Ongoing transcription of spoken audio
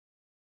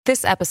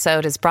This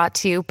episode is brought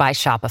to you by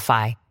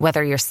Shopify.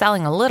 Whether you're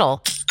selling a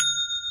little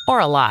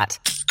or a lot,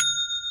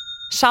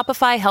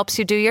 Shopify helps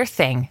you do your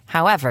thing,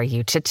 however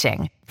you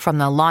cha-ching. From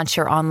the launch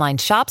your online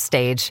shop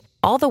stage,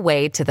 all the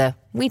way to the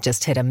we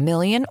just hit 1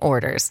 million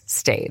orders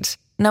stage.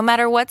 No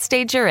matter what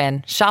stage you're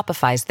in,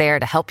 Shopify's there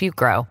to help you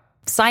grow.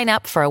 Sign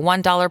up for a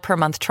 $1 per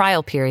month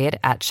trial period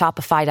at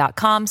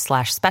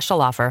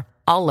shopify.com/special offer,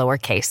 all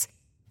lowercase.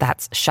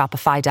 That's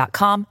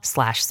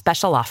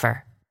shopify.com/special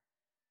offer.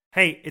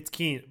 Hey, it's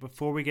Keen.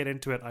 Before we get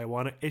into it, I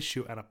want to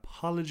issue an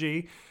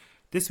apology.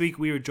 This week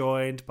we were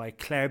joined by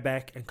Claire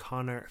Beck and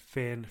Conor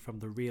Finn from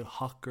the Real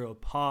Hot Girl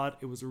Pod.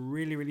 It was a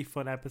really, really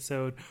fun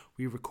episode.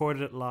 We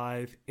recorded it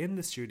live in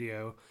the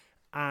studio,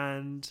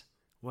 and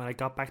when I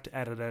got back to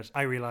edit it,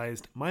 I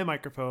realised my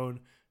microphone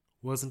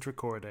wasn't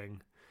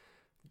recording.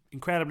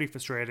 Incredibly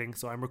frustrating.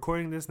 So I'm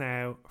recording this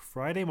now,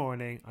 Friday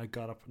morning. I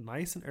got up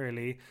nice and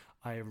early.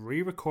 I have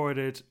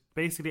re-recorded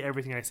basically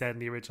everything I said in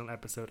the original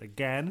episode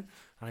again,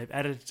 and I've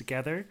edited it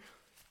together.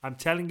 I'm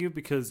telling you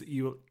because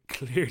you will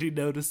clearly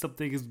notice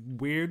something is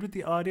weird with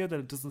the audio, that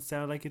it doesn't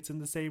sound like it's in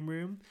the same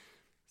room.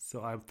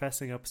 So I'm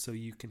fessing up so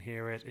you can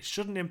hear it. It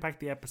shouldn't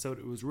impact the episode.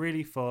 It was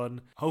really fun.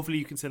 Hopefully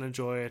you can still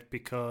enjoy it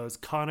because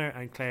Conor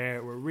and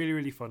Claire were really,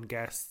 really fun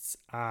guests,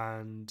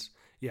 and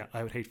yeah,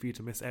 I would hate for you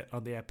to miss out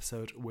on the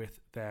episode with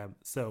them.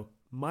 So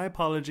my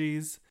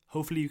apologies.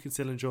 Hopefully you can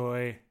still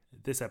enjoy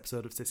this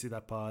episode of Sissy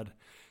That Pod.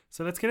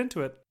 So let's get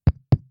into it.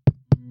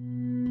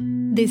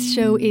 This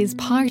show is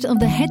part of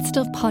the Head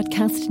Stuff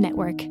Podcast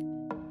Network.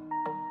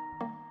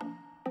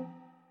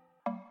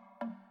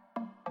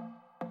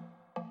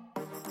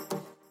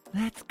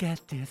 Let's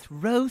get this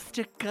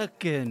roaster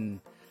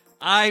cooking.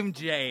 I'm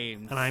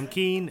James. And I'm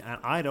Keen,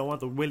 and I don't want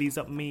the willies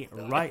up me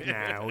right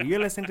now. You're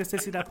listening to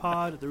Sissy That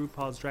Pod, the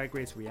RuPaul's Drag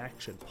Race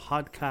reaction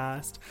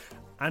podcast.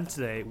 And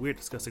today we're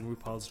discussing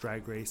RuPaul's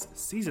Drag Race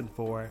Season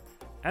 4,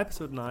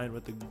 Episode 9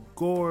 with the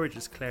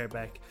gorgeous Claire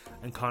Beck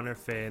and Conor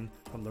Finn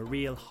from the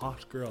Real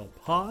Hot Girl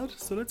Pod.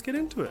 So let's get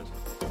into it.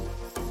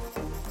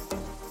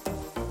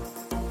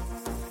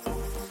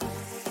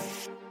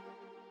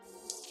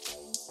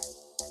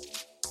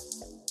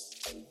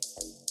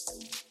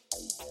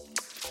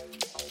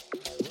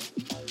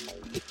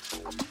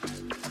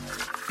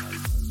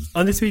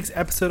 On this week's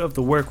episode of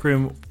The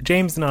Workroom,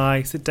 James and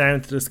I sit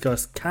down to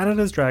discuss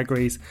Canada's Drag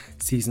Race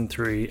Season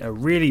 3, a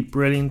really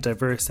brilliant,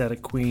 diverse set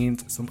of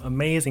queens, some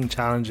amazing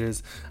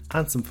challenges,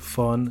 and some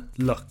fun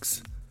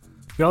looks.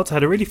 We also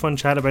had a really fun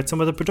chat about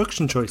some of the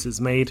production choices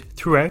made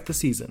throughout the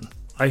season.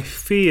 I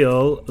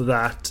feel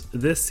that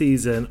this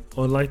season,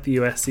 unlike the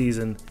US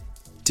season,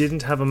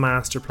 didn't have a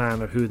master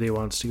plan of who they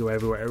wanted to go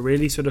everywhere. It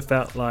really sort of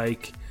felt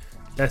like,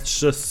 let's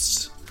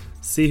just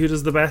see who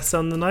does the best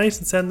on the night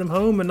and send them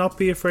home and not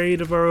be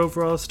afraid of our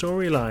overall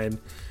storyline.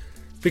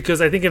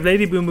 Because I think if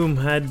Lady Boom Boom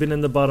had been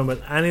in the bottom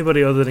with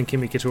anybody other than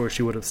Kimmy Couture,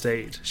 she would have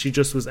stayed. She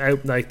just was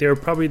out. Like, they were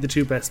probably the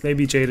two best,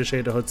 maybe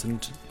Shada Hudson,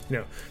 you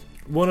know,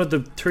 one of the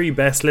three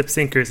best lip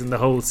syncers in the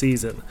whole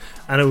season.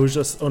 And it was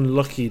just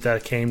unlucky that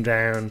it came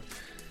down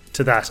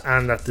to that,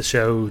 and that the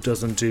show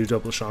doesn't do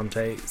double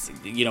Shantays.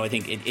 You know, I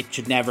think it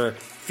should never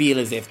feel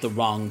as if the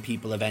wrong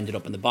people have ended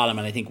up in the bottom.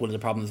 And I think one of the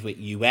problems with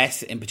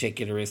US in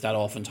particular is that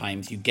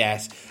oftentimes you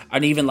get,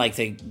 and even like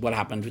say what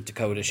happened with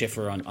Dakota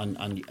Schiffer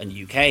on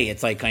UK,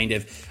 it's like kind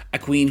of a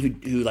queen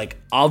who like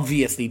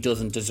obviously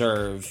doesn't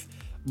deserve,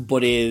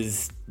 but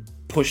is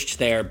pushed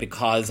there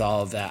because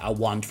of a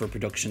want for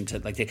production to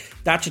like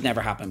that should never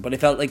happen. But it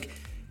felt like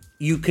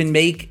you can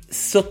make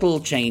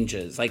subtle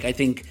changes. Like I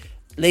think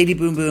Lady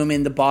Boom Boom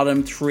in the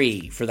bottom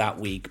 3 for that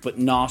week, but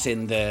not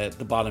in the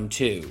bottom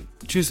 2.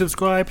 To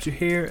subscribe to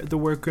hear The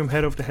Workroom,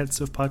 head over to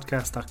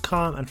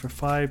headstuffpodcast.com, and for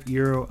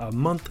 €5 a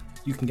month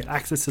you can get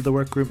access to The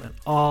Workroom and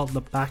all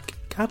the back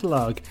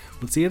catalogue.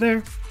 We'll see you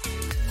there.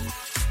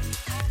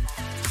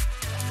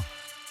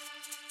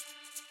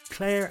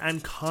 Claire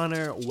and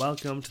Conor,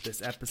 welcome to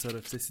this episode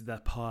of Sissy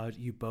That Pod.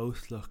 You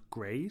both look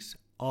great.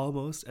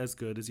 Almost as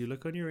good as you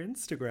look on your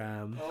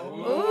Instagram.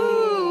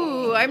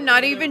 Ooh, I'm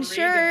not even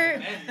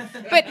sure.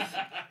 But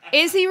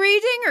is he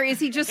reading or is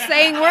he just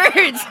saying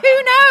words?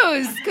 Who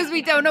knows? Because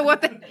we don't know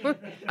what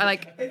I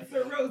like. It's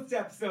a roast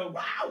episode.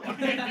 Wow.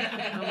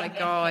 Oh my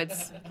God.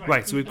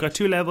 Right, so we've got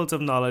 2 levels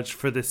of knowledge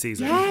for this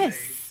season.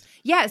 Yes.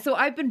 Yeah, so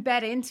I've been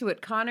bet into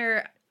it.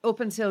 Conor, up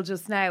until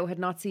just now, had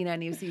not seen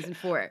any of season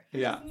 4.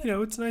 Yeah. You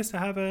know, it's nice to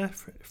have a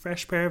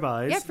fresh pair of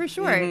eyes. Yeah, for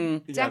sure.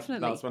 Mm-hmm.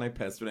 Definitely. Yeah, that's when I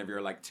pissed whenever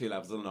you're like 2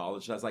 levels of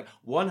knowledge. I was like,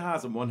 one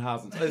has and one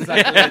hasn't. It's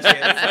like legit. It's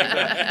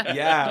like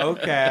yeah,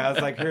 okay. I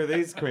was like, who are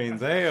these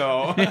queens?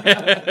 Hey-oh.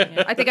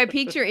 Yeah. I think I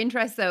piqued your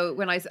interest though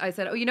when I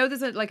said, oh, you know,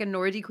 there's a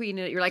Nordy queen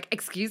in it. You're like,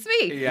 excuse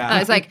me? Yeah. And I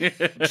was like,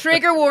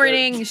 trigger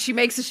warning. She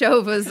makes a show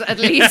of us at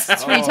least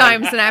 3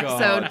 times an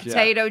episode. God,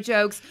 Potato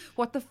jokes.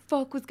 What the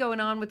fuck was going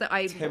on with the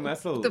tin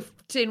whistle? The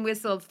tin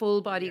whistle,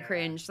 full body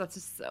cringe. That's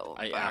just so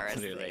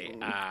embarrassing.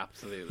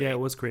 Absolutely. Yeah, it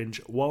was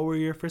cringe. What were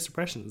your first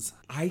impressions?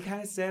 I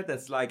kind of said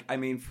this, like, I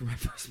mean, for my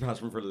first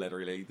impression for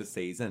literally the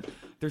season,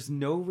 there's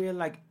no real,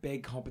 like,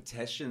 big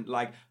competition.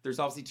 Like, there's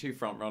obviously 2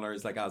 front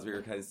runners, like, as we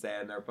were kind of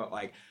saying there, but,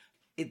 like,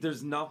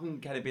 there's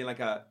nothing kind of being like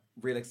a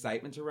real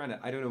excitement around it.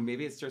 I don't know.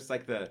 Maybe it's just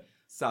like the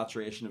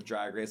saturation of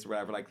Drag Race or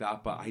whatever like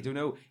that. But I don't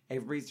know.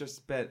 Everybody's just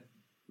a bit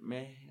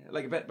meh,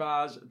 like a bit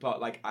bad.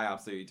 But like I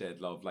absolutely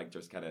did love like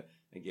just kind of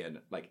again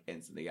like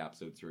instantly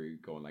episode through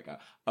going like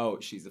oh,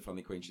 she's a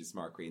funny queen, she's a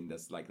smart queen,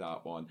 this like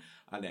that one,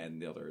 and then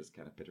the other is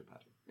kind of pitter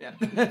patter. Yeah.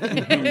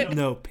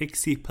 No,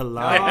 Pixie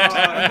Polite.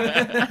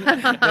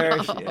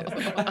 There she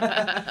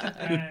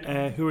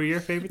is. Who are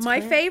your favorites? My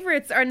Claire?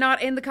 favorites are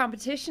not in the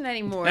competition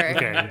anymore.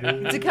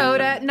 Okay.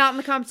 Dakota, not in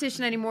the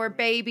competition anymore.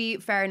 Baby,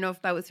 fair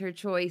enough, that was her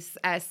choice.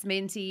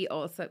 Sminty,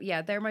 also,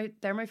 yeah, they're my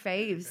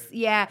faves.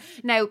 Yeah.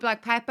 Now,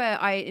 Black Peppa,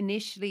 I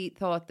initially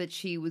thought that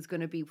she was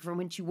going to be, from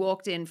when she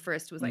walked in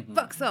first, was like,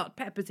 fuck salt,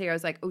 Peppa's here. I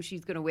was like, oh,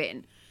 she's going to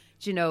win.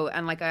 Do you know?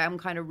 And like, I am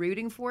kind of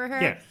rooting for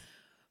her. Yeah.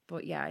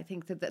 But yeah, I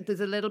think that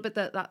there's a little bit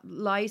that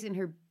light in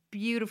her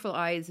beautiful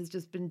eyes has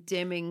just been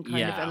dimming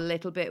kind of a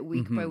little bit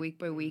week by week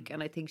by week.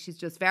 And I think she's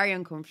just very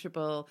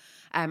uncomfortable.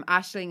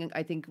 Aisling,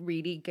 I think,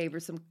 really gave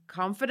her some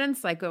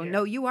confidence, like, oh,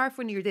 no, you are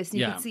funny, you're this. And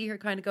you could see her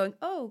kind of going,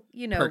 oh,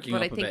 you know, Perking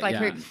but I up a think bit, like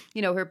her,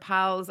 you know, her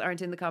pals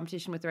aren't in the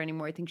competition with her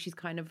anymore. I think she's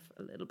kind of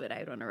a little bit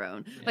out on her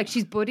own. Like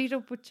she's buddied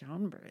up with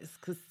John Burris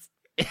because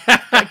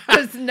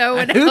no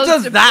one Who else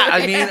does to that?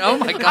 play. I mean, oh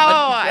my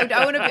god.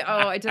 I want to be.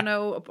 I don't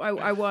know.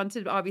 I want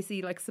to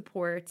obviously like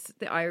support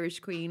the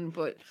Irish Queen,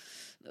 but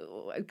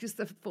just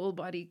a full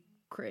body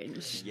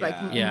cringe like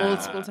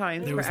multiple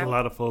times. There was a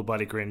lot of full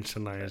body cringe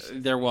tonight.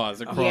 There was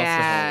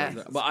across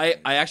the whole. But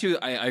I actually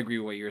agree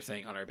with what you were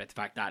saying, Conor, about the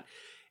fact that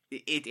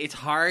it's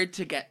hard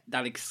to get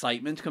that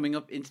excitement coming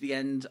up into the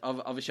end of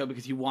a show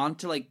because you want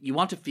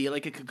to feel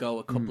like it could go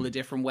a couple of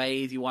different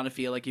ways. You want to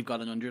feel like you've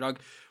got an underdog.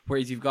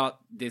 Whereas you've got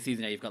this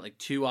season now, you've got like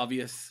two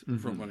obvious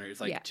front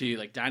runners, like two,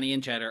 like Danny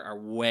and Cheddar are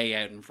way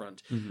out in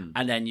front,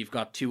 and then you've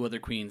got two other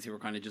queens who are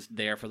kind of just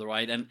there for the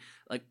ride. And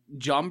like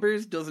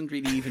Jombers doesn't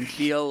really even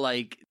feel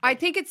like. I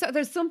think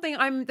there's something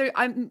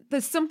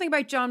there's something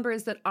about John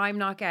Burrs that I'm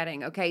not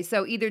getting. Okay,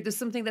 so either there's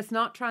something that's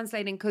not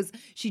translating because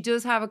she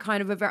does have a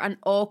kind of an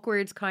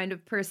awkward kind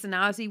of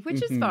personality,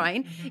 which is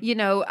fine, you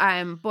know.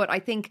 But I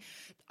think.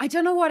 I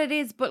don't know what it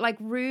is, but like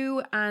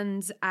Rue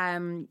and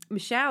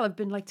Michelle have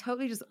been like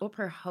totally just up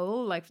her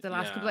whole like for the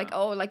last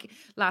couple, like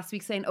last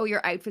week saying, oh, your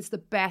outfit's the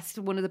best,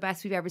 one of the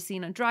best we've ever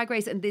seen on Drag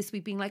Race, and this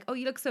week being like, oh,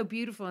 you look so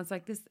beautiful. And it's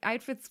like, this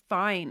outfit's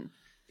fine.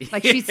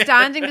 Like she's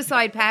standing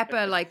beside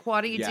Peppa, like,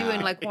 what are you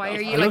doing? Like, why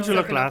are you? I like loved her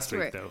look looking up last to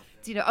her? week though.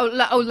 Do you know?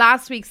 Oh,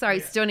 last week, sorry,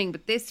 stunning,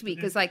 but this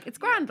week is like it's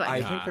grand. Like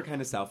I think they're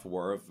kind of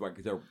self-aware of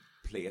like their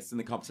place in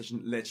the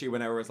competition. Literally,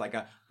 whenever it's like,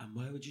 and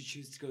why would you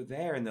choose to go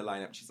there in the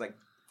lineup? She's like,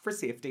 for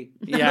safety.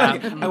 Yeah.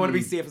 Like, I want to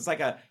be safe. It's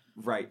like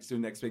right, so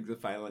next week's the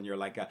final and you're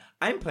like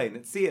I'm playing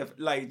it safe.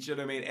 Like, do you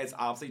know what I mean? It's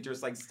obviously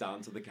just like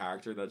stand to the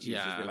character that she's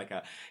just be like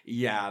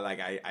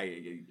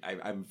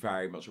I'm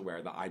very much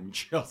aware that I'm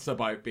just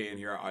about being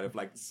here out of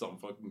like some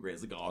fucking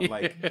grace of God.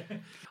 Like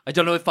I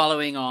don't know if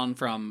following on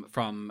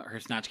from her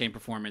Snatch Game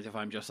performance, if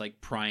I'm just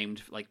like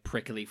primed, like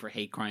prickly for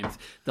hate crimes,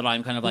 that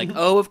I'm kind of like,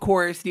 oh, of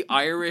course, the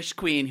Irish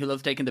queen who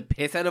loves taking the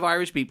piss out of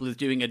Irish people is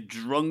doing a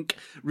drunk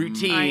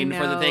routine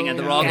for the thing, and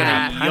they're all going to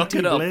yuck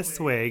it up. Bliss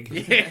wig.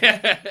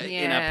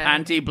 In a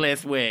panty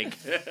bliss wig.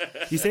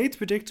 You say it's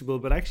predictable,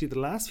 but actually the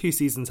last few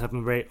seasons have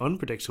been very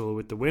unpredictable.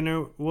 With the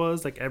winner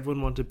was like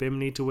everyone wanted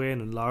Bimini to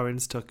win, and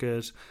Lawrence took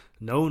it.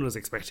 No one was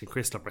expecting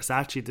Crystal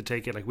Versace to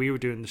take it. Like, we were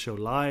doing the show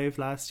live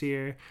last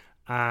year,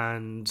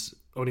 and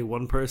only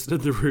one person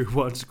in the room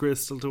wanted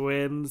Crystal to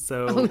win.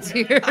 So, oh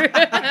dear.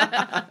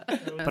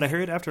 But I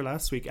heard after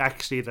last week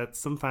actually that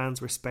some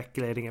fans were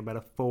speculating about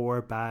a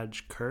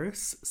 4-badge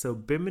curse. So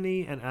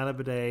Bimini and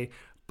Alabade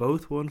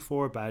both won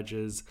 4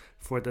 badges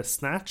for the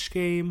Snatch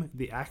Game,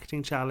 the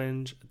Acting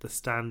Challenge, the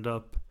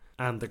Stand-Up,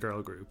 and the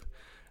Girl Group.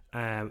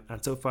 And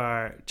so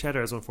far,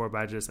 Cheddar has won 4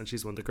 badges, and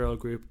she's won the Girl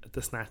Group,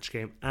 the Snatch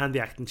Game, and the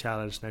Acting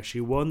Challenge. Now,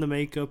 she won the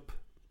Makeup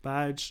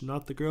badge,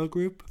 not the Girl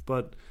Group,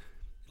 but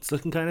it's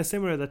looking kind of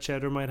similar that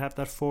Cheddar might have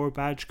that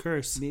 4-badge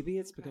curse. Maybe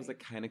it's because it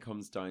kind of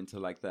comes down to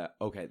like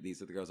okay,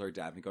 these are the girls that are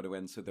definitely going to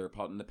win, so they're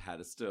put on the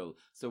pedestal.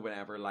 So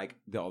whenever like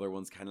the other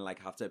ones kind of like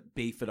have to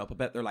beef it up a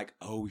bit, they're like,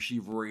 oh, she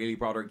really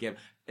brought her game.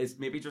 It's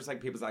maybe just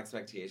like people's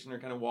expectation are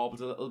kind of wobbled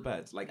a little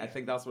bit. Like I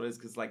think that's what it is,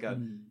 because like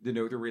they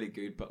know they're really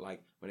good, but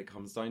like when it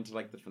comes down to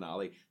like the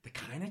finale, they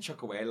kind of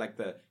chuck away like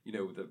the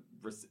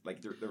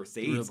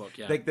receipts. Book,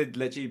 yeah. Like they'd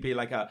literally be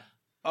like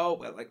oh,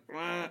 well, like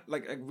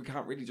we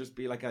can't really just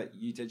be like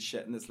you did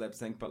shit in this lip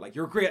sync, but like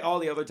you're great all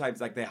the other times.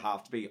 Like they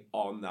have to be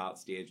on that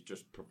stage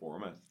just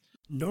performing.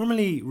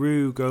 Normally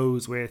Rue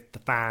goes with the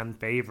fan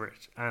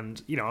favourite,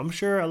 and you know, I'm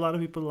sure a lot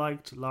of people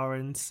liked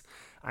Lawrence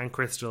and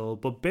Crystal,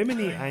 but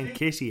Bimini and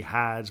Kitty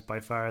had by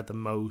far the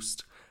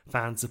most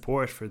fan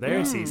support for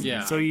their season.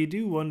 Yeah. So you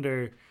do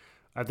wonder,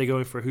 are they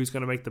going for who's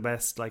going to make the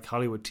best like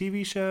Hollywood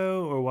TV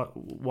show, or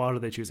what are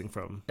they choosing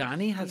from?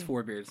 Danny has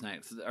 4 beards now,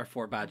 or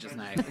 4 badges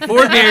now.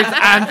 4 beards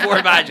and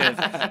 4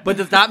 badges. But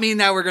does that mean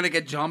now we're going to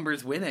get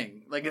Jombers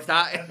winning? Like, is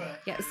that...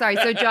 Yeah, sorry.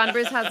 So John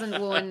Briz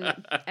hasn't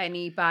won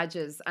any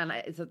badges, and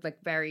it's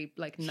like very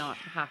like not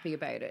happy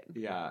about it.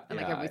 Yeah, and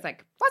like yeah. everybody's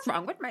like, "What's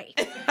wrong with me?"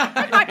 Oh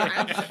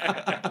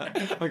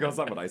my God, is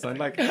that what I sound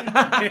like?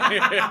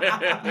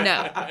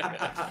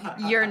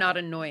 No, you're not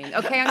annoying.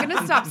 Okay, I'm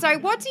gonna stop. Sorry.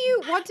 What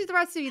do the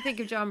rest of you think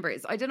of John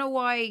Briz? I don't know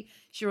why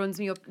she rubs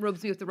me up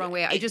the wrong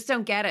way. I just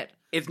don't get it.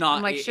 It's not.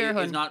 I'm like, sure,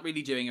 hun. It's not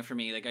really doing it for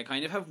me. Like, I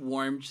kind of have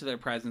warmed to their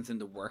presence in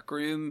the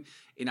workroom,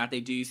 in that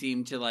they do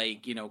seem to,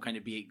 like, you know, kind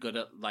of be good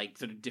at, like,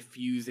 sort of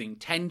diffusing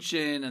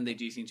tension, and they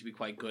do seem to be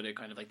quite good at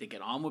kind of, like, they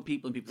get on with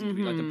people and people seem to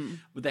be like them,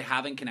 but they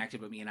haven't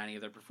connected with me in any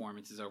of their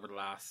performances over the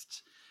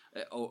last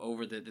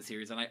over the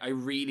series, and I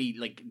really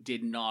like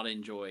did not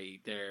enjoy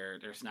their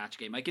Snatch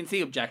game. I can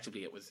see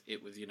objectively it was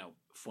you know,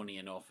 funny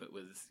enough. It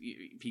was,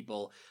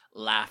 people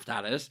laughed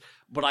at it,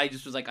 but I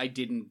just was like, I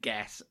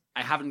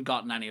haven't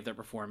gotten any of their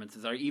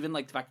performances, or even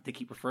like the fact that they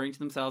keep referring to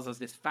themselves as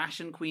this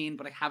fashion queen,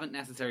 but I haven't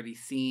necessarily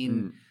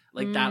seen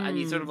like that. And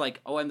you sort of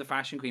like, oh, I'm the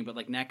fashion queen, but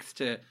like next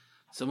to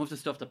some of the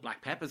stuff that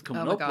Black Pepper's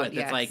coming up with,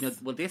 yes. It's like, no,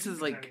 well, this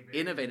is like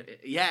innovative.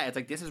 Yeah, it's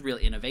like, this is real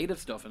innovative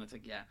stuff, and it's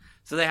like, yeah.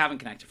 So they haven't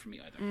connected for me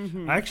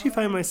either. I actually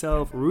find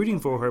myself rooting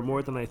for her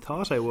more than I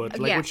thought I would.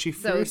 Like when she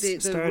first the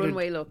started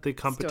runway look the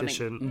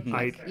competition,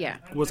 I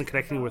wasn't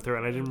connecting with her,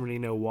 and I didn't really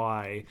know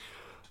why.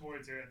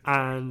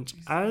 And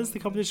as the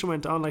competition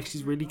went on, like,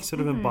 she's really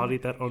sort of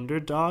embodied that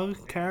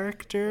underdog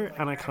character,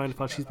 and I kind of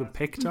thought she's been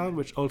picked on,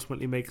 which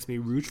ultimately makes me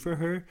root for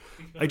her.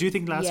 I do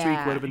think last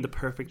week would have been the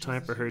perfect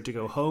time for her to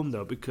go home,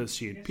 though, because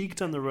she had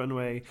peaked on the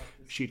runway,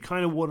 she'd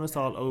kind of won us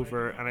all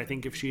over, and I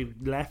think if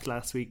she'd left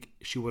last week,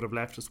 she would have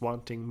left us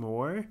wanting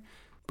more.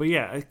 But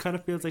yeah, it kind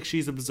of feels like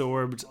she's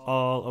absorbed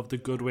all of the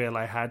goodwill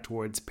I had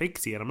towards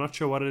Pixie, and I'm not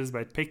sure what it is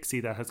about Pixie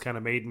that has kind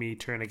of made me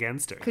turn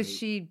against her. Because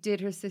she did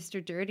her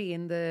sister dirty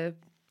in the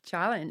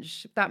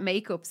challenge. That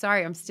makeup,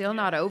 sorry, I'm still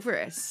not over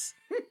it.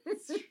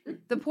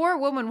 The poor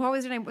woman, what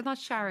was her name? Well, not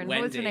Sharon.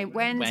 Wendy. What was her name?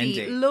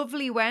 Wendy.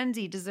 Lovely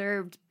Wendy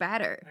deserved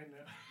better.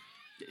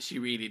 She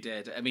really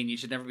did. I mean, you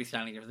should never be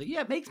standing there like,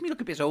 yeah, it makes me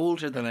look a bit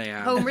older than I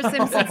am. Homer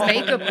Simpson's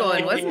makeup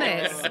gun, wasn't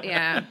it?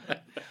 Yeah.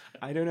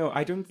 I don't know.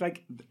 I don't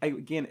like.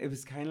 Again, it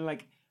was kind of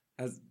like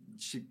as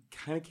she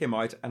kind of came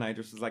out, and I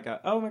just was like,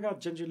 "Oh my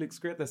God, Ginger looks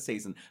great this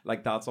season."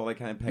 Like, that's all I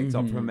kind of picked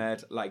up from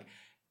it. Like,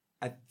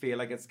 I feel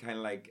like it's kind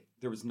of like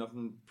there was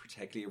nothing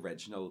particularly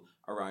original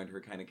around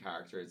her kind of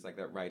character. It's like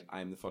that, right?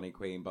 I'm the funny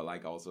queen, but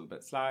like also a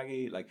bit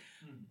slaggy. Like,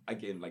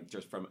 again, like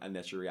just from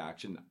initial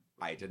reaction,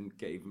 I didn't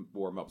even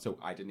warm up, so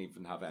I didn't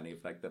even have any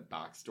of like the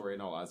backstory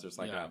and all. I was just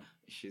like,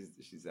 she's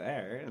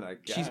there, and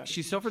like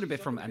she's suffered a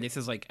bit from, and this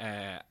is like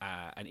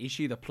an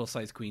issue that plus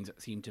size queens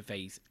seem to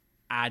face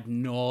ad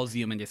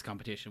nauseum in this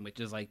competition, which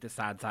is like the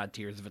sad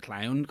tears of a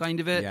clown kind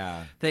of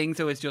a thing.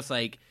 So it's just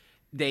like,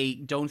 they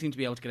don't seem to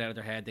be able to get out of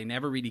their head. They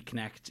never really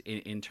connect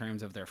in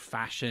terms of their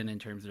fashion, in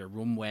terms of their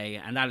runway,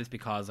 and that is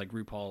because like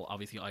RuPaul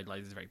obviously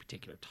idolizes a very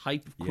particular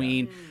type of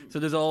queen. So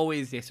there's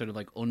always this sort of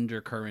like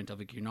undercurrent of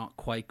like, you're not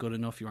quite good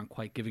enough, you aren't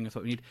quite giving us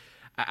what we need.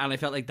 And I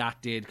felt like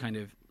that did kind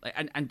of,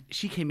 and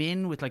she came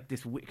in with like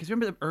this, because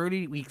remember the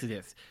early weeks of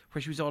this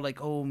where she was all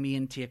like, oh, me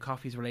and Tia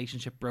Coffey's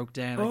relationship broke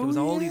down. Like there was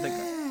all these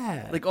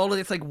like all of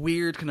this like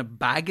weird kind of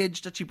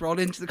baggage that she brought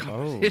into the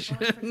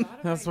competition.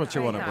 That's what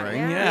you want to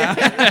bring.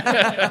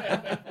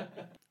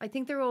 I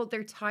think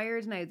they're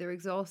tired now. They're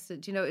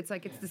exhausted. You know, it's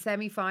like it's the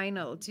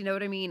semi-final. Do you know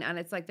what I mean? And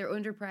it's like they're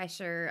under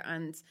pressure,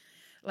 and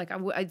like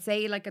I'd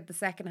say like at the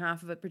second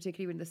half of it,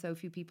 particularly when there's so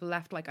few people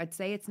left, like I'd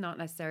say it's not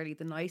necessarily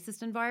the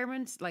nicest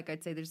environment. Like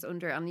I'd say there's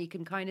under, and you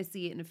can kind of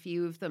see it in a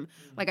few of them.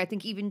 Like I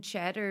think even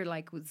Cheddar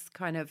like was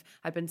kind of,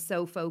 had been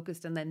so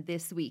focused, and then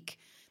this week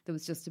there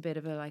was just a bit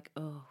of a like,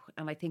 oh,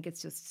 and I think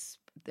it's just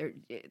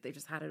they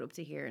just had it up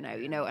to here now,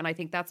 you know. And I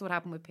think that's what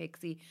happened with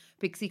Pixie.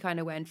 Pixie kind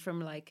of went from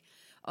like,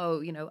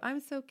 oh, you know, I'm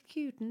so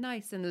cute and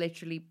nice and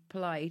literally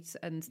polite,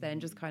 and then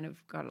just kind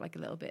of got like a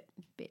little bit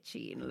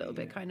bitchy and a little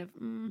bit kind of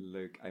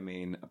Look, I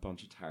mean, a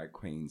bunch of tired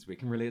queens, we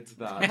can relate to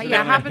that.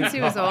 Yeah, happens to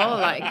us all.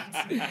 Like,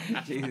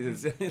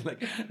 Jesus,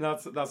 like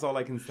that's all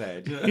I can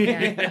say.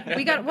 Yeah.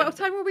 We got, what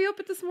time were we up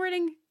at this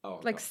morning? Oh,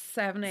 like God.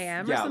 7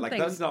 a.m. or Yeah, something. like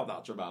that's not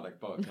that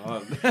dramatic, but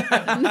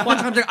What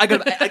time I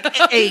got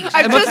up 8.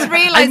 I've just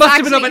realised I must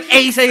have been up at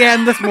 8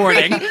 a.m. this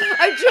morning.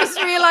 I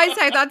just realised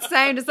how that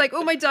sounds. It's like,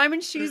 oh, my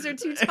diamond shoes are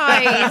too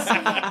tight.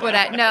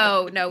 But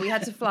no, we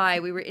had to fly.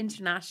 We were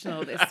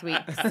international this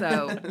week,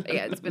 so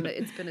yeah, it's been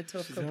a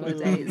tough couple of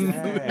days.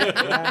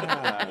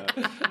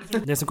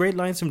 There's some great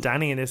lines from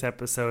Danny in this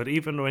episode,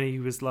 even when he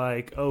was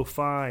like, oh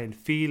fine,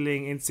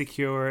 feeling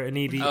insecure,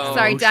 needy.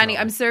 Sorry, Danny,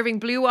 I'm serving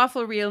blue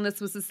waffle realness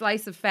was a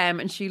slice of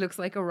femme, and she looks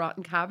like a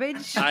rotten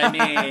cabbage.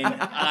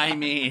 I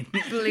mean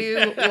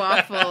blue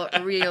waffle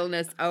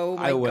realness. Oh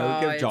my god. I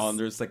will give John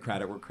there's like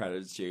credit where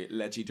credit's due.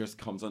 Literally just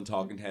comes on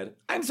talking head.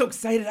 I'm so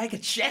excited I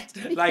get shit.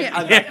 Like,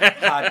 and like,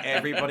 had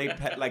everybody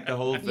like the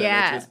whole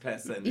village was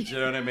pissing. Do you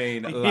know what I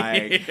mean?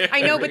 Like,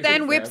 I know, but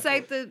then whips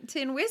out the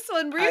tin whistle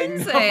and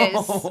ruins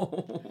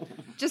it.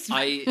 Just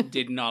I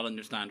did not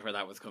understand where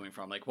that was coming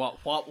from. Like,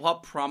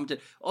 what prompted?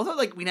 Although,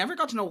 like, we never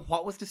got to know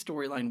what was the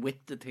storyline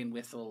with the tin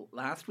whistle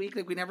last week.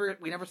 Like, we never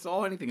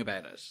saw anything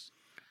about it.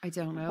 I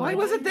don't know. Why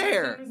was it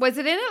there? Was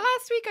it in it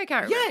last week? I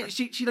can't remember.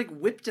 Yeah, she like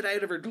whipped it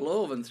out of her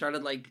glove and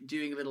started like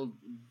doing a little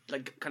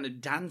like kind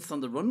of dance on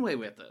the runway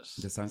with it.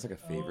 This sounds like a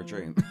fever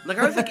dream. Like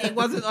I was like, it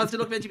wasn't. I was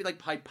looking meant to be like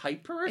Pied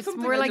Piper or It's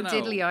something. more I like don't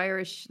know. diddly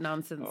Irish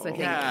nonsense, I think.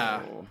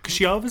 Yeah, Because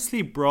she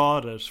obviously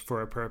brought it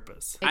for a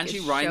purpose. and Like she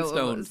a show of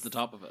rhinestones us. the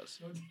top of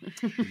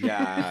it.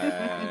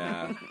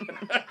 Yeah.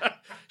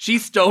 She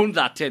stoned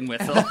that tin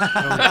whistle. Oh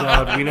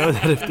God, we know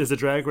that if there's a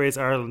Drag Race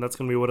Ireland, that's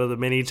going to be one of the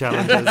mini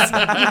challenges.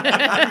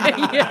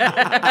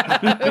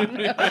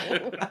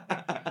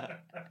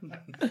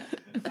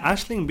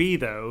 Aisling B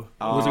though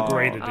was a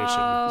great addition.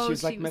 Oh, She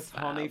was like she Miss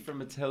fab. Honey from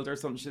Matilda or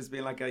something. She was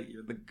being like,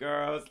 you're the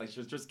girls. Like, she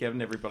was just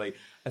giving everybody,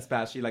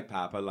 especially like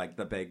Papa, like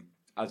the big,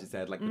 as you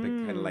said, like the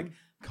big kind of like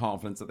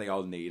confidence that they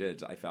all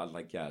needed. I felt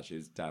like, yeah, she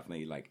was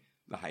definitely like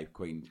the hype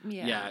queen.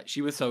 Yeah,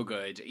 she was so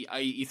good.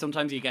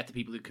 Sometimes you get the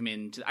people who come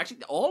in to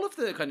actually all of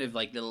the kind of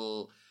like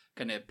little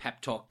kind of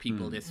pep talk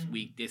people this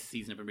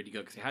season have been really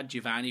good because they had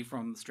Giovanni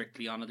from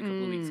Strictly on it a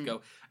couple of weeks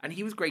ago, and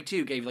he was great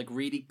too. Gave like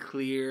really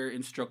clear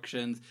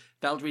instructions,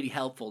 felt really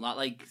helpful. Not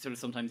like sort of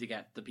sometimes you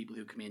get the people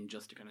who come in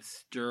just to kind of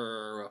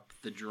stir up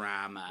the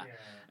drama.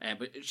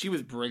 But she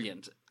was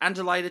brilliant, and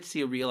delighted to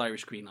see a real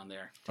Irish queen on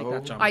there. Take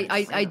that, John.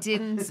 I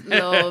didn't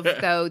love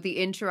though the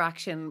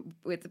interaction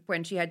with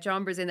when she had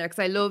Jombers in there because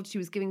I loved she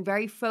was giving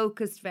very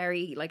focused,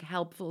 very like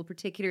helpful,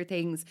 particular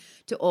things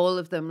to all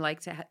of them, like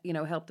to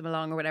help them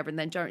along or whatever. And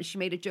then she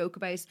made a joke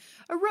about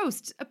a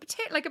roast, a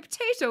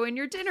potato in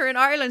your dinner in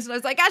Ireland, and I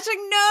was like,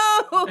 Aisling,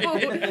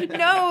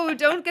 no,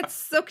 don't get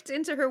sucked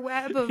into her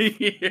web of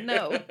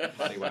no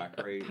Paddy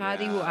Wackery.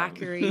 Paddy yeah.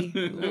 Wackery.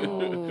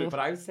 Ooh. But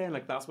I was saying,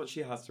 like, that's what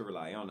she has to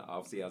rely on,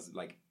 obviously, as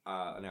like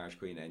an Irish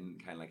queen in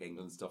kind of like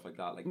England and stuff like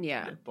that. Like,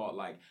 Yeah. But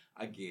like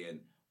again,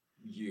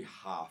 you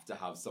have to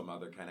have some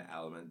other kind of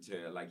element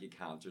to it. Like, you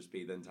can't just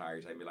be the entire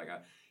time be like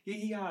a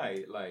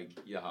hi. Like,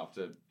 you have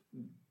to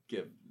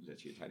give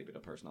literally a tiny bit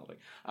of personality.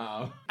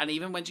 And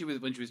even when she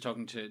was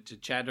talking to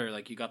Cheddar,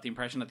 like you got the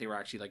impression that they were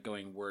actually like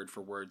going word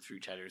for word through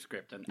Cheddar's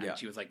script, and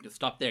she was like, no,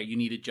 "Stop there! You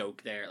need a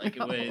joke there." Like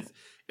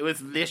it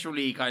was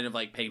literally kind of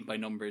like paint by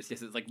numbers.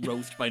 This is like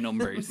roast by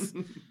numbers.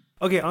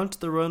 Okay, onto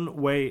the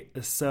runway.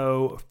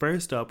 So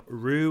first up,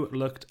 Rue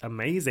looked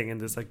amazing in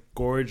this like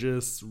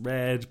gorgeous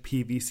red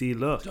PVC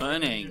look.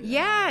 Stunning.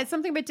 Yeah, it's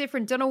something a bit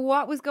different. Don't know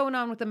what was going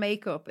on with the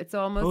makeup. It's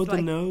almost Oh, like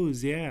the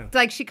nose, yeah. it's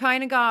like she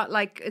kind of got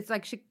like it's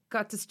like she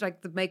got to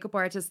strike the makeup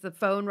artist. The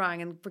phone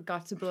rang and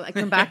forgot to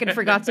come back and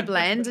forgot to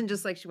blend, and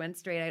just like she went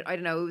straight out. I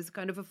don't know. It was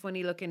kind of a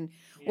funny looking,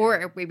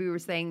 or maybe we were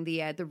saying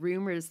the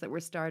rumors that were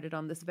started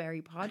on this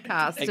very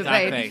podcast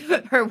Exactly.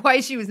 about her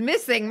why she was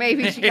missing.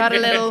 Maybe she got a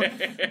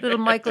little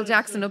Michael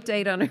Jackson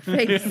update on her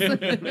face.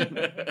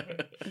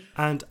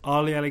 And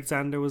Ollie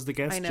Alexander was the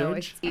guest I know.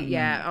 judge.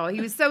 Yeah. Oh,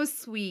 he was so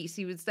sweet.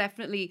 He was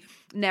definitely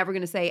never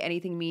going to say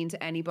anything mean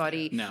to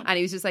anybody. No. And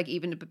he was just like,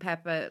 even to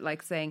Peppa,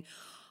 like saying,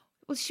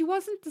 well, she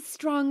wasn't the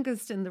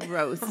strongest in the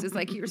roast. It's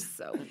like, you're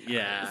so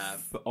Yeah.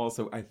 But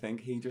also, I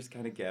think he just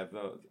kind of gave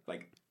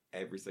like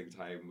every single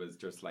time was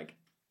just like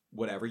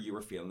whatever you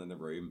were feeling in the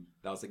room.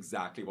 That was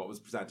exactly what was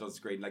presented on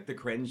screen. Like the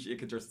cringe, you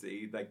could just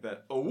see like the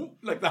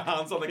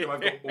hands on the camera.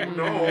 Go, oh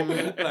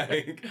no!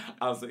 Like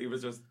also, he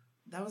was just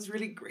that was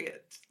really great.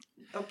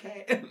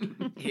 Okay.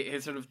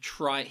 His sort of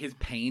his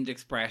pained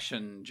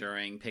expression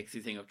during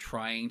Pixie's thing of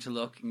trying to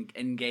look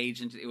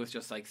engaged into it was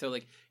just like, so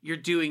like you're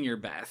doing your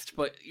best,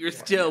 but you're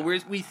still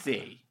we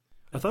see.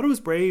 I thought it was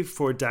brave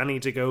for Danny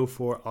to go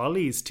for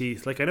Ollie's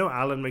teeth. Like, I know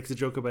Alan makes a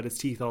joke about his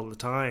teeth all the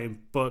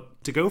time,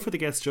 but to go for the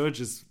guest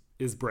judge is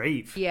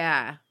brave.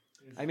 Yeah.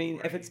 I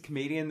mean, if it's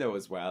comedian though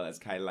as well, it's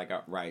kind of like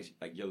right,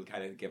 like you'll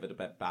kind of give it a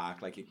bit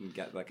back, like you can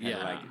get like kind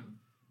of like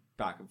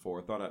back and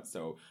forth on it.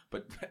 So,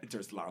 but it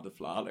just landed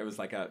flat. It was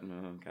like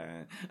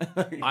okay.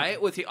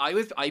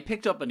 I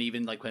picked up on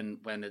even like when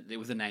it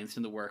was announced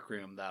in the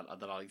workroom that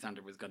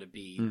Alexander was going to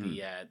be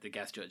the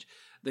guest judge,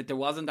 that there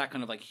wasn't that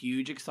kind of like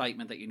huge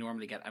excitement that you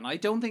normally get, and I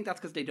don't think that's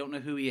because they don't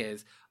know who he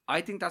is. I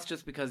think that's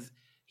just because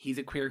he's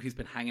a queer who's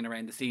been hanging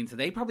around the scene, so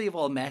they probably have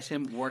all met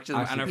him, worked with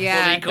him, and are fully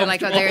They're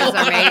like, oh, comfortable. there's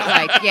our mate.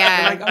 Like,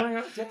 yeah. They're like, oh my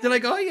God, They're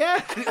like, oh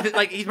yeah,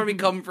 like he's probably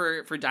come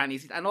for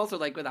Danny's, and also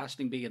like with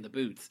Aisling B in the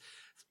boots.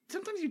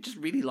 Sometimes you just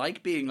really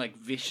like being like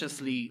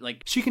viciously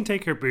like. She can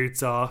take her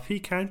boots off. He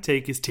can't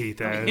take his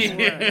teeth out.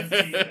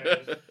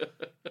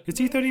 His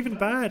teeth aren't even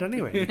bad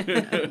anyway.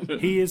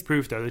 He is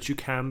proof though that you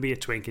can be a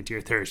twink into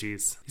your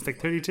 30s. He's like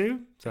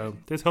 32, so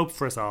there's hope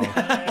for us all.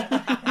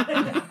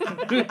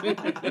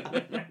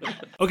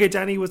 Okay,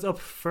 Danny was up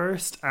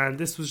first, and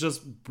this was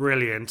just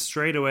brilliant.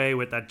 Straight away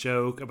with that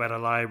joke about a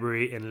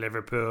library in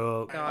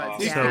Liverpool. God,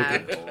 So yeah.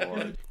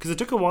 good. Because it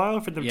took a while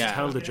for them to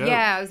tell the joke.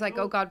 Yeah, I was like,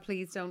 oh God,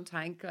 please don't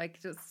tank. Like,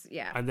 just,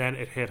 yeah. And then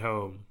it hit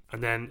home.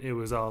 And then it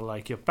was all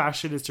like, your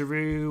fashion is to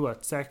Rue,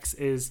 what sex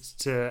is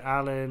to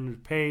Alan,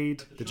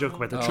 paid. The joke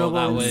about the troubles.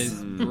 That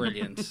was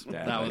brilliant.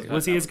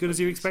 Was he as good as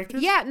you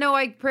expected? Yeah, no,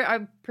 I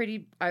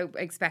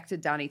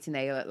expected Danny to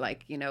nail it.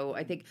 Like, you know,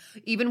 I think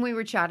even we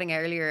were chatting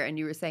earlier and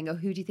you were saying, oh,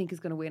 who do you think is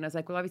going to win? I was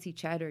like, well, obviously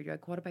Cheddar. You're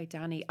like, what about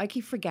Danny? I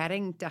keep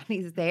forgetting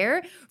Danny's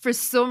there for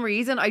some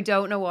reason. I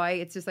don't know why.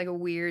 It's just like a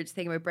weird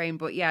thing in my brain.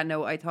 But yeah,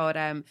 no, I thought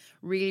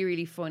really,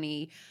 really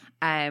funny.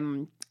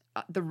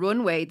 The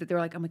runway that they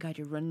were like, oh my God,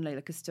 your runway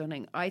look is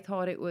stunning. I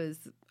thought it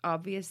was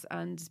obvious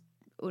and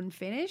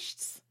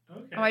unfinished.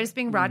 Okay. Am I just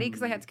being ratty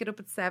because I had to get up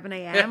at 7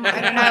 a.m.?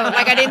 I don't know.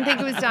 Like, I didn't think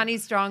it was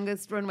Danny's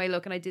strongest runway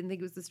look, and I didn't think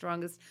it was the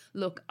strongest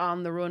look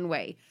on the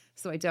runway.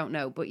 So I don't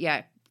know. But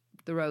yeah,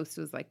 the roast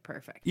was like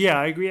perfect. Yeah,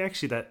 I agree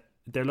actually that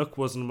their look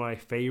wasn't my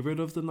favourite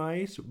of the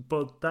night,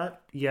 but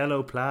that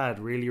yellow plaid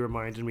really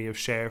reminded me of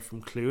Cher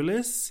from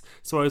Clueless.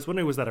 So I was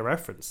wondering, was that a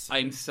reference?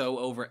 I'm so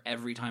over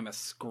every time a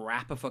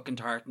scrap of fucking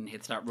tartan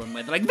hits that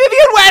runway. They're like,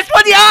 Vivian West,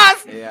 what the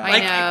ass? Yeah. I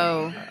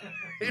know.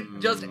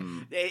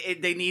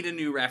 They need a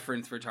new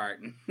reference for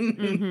tartan.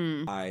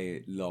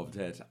 I loved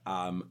it.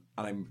 And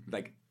I'm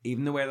like,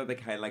 even the way that they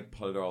kind of like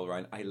pulled it all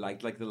around, I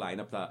liked like the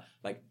lineup that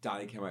like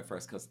Danny came out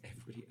first because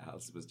everybody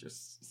else was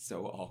just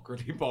so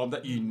awkwardly bombed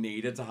that you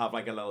needed to have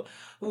like a little,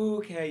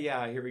 okay,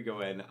 yeah, here we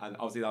go in. And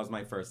obviously that was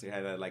my first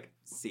kind of like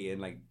seeing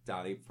like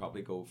Danny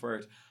probably go for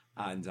it.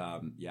 And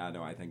yeah,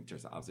 no, I think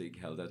just absolutely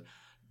killed it.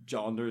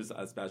 Jonders,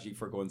 especially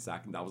for going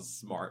second, that was a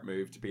smart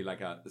move to be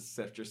like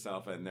sift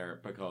yourself in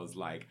there, because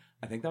like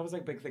I think that was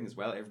like a big thing as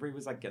well. Everybody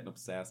was like getting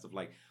obsessed of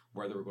like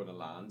where they were going to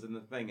land in the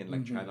thing and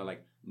like trying to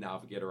like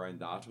navigate around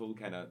that whole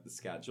kind of the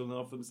scheduling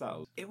of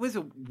themselves. It was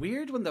a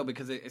weird one though,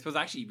 because it was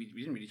actually we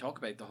didn't really talk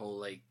about the whole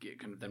like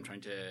kind of them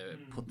trying to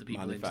put the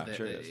people into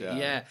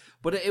the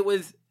but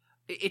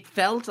it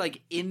felt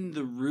like in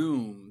the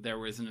room there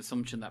was an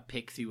assumption that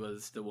Pixie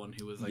was the one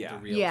who was like the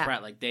real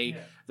threat. Like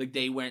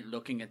they weren't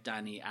looking at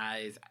Danny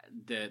as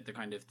the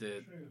kind of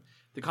the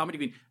comedy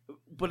queen.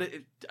 But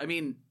I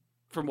mean,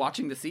 from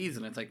watching the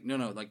season, it's like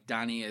no, like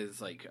Danny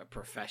is like a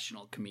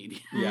professional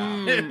comedian.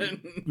 Yeah.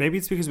 Maybe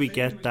it's because we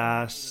get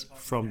that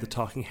from the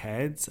Talking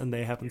Heads and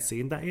they haven't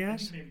seen that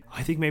yet.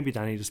 I think maybe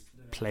Danny just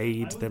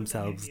played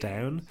themselves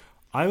down.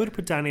 I would have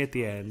put Danny at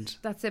the end.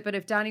 That's it. But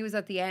if Danny was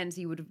at the end,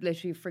 he would have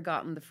literally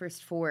forgotten the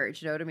first four. Do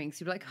you know what I mean?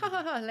 So you'd be like, ha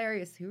ha ha,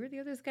 hilarious. Who are the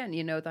others again?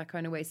 You know, that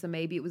kind of way. So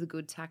maybe it was a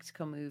good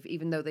tactical move,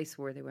 even though they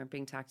swore they weren't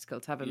being tactical,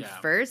 to have him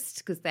first,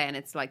 because then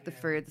it's like the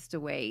furthest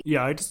away.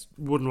 Yeah, I just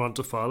wouldn't want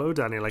to follow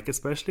Danny. Like,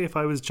 especially if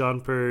I was John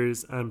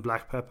Pers and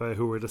Black Pepper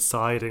who were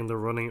deciding the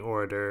running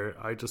order,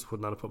 I just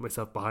would not have put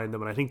myself behind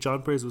them. And I think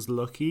John Pers was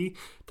lucky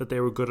that they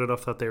were good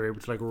enough that they were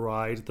able to like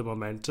ride the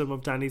momentum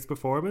of Danny's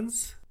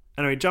performance.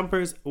 Anyway,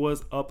 Jumpers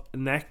was up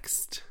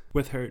next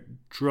with her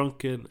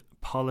drunken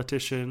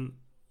politician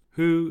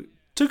who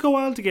took a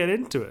while to get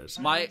into it.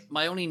 My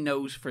only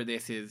note for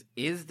this is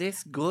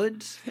this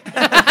good? Yeah,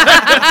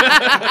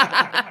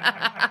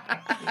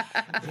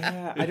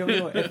 I don't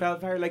know. It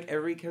felt very like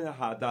every kind of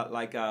had that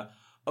like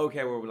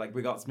okay, we're like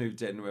we got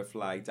smoothed in with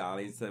like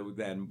Danny, so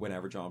then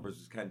whenever Jumpers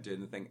was kind of doing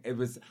the thing, it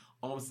was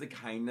almost the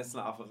kindness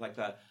laugh of like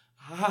the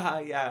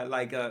yeah,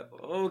 like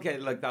okay,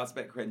 like that's a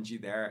bit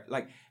cringy there.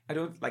 Like I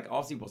don't like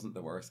Aussie wasn't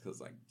the worst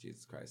because like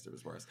Jesus Christ, it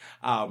was worse.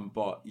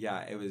 But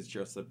yeah, it was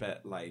just a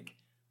bit like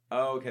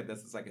okay,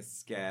 this is like a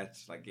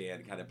sketch, like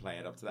again, kind of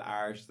playing up to the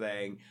Irish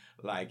thing.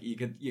 Like you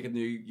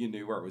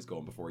knew where it was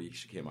going before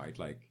she came out.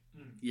 Like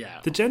yeah,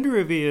 the gender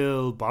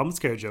reveal bomb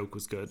scare joke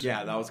was good.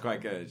 Yeah, that was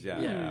quite good.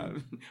 Yeah.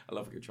 I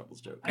love a good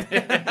Troubles joke.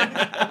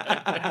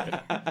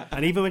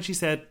 And even when she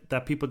said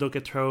that people don't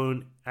get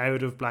thrown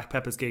out of Black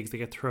Pepper's gigs, they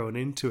get thrown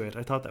into it,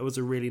 I thought that was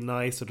a really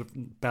nice sort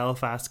of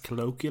Belfast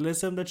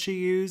colloquialism that she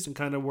used and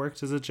kind of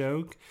worked as a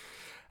joke.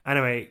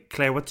 Anyway,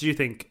 Claire, what did you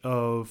think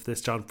of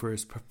this John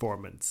Pers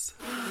performance?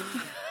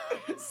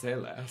 Say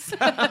less.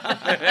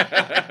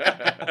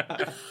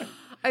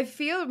 I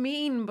feel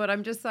mean, but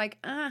I'm just like,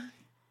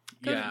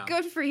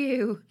 good for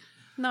you.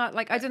 Not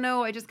like I don't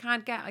know. I just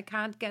can't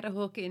get a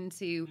hook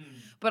into.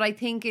 But I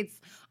think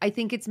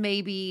it's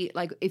maybe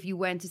like if you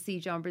went to see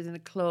Jumpers in a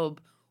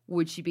club,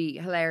 would she be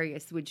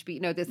hilarious? Would she be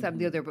this, that,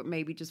 and the other? But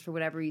maybe just for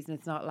whatever reason,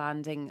 it's not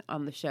landing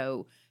on the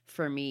show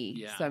for me.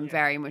 Yeah, so I'm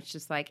very much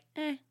just like,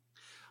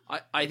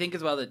 I think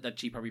as well that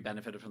she probably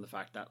benefited from the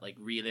fact that like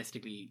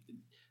realistically,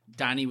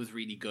 Danny was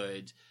really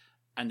good,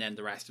 and then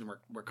the rest of them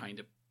were kind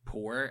of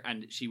poor,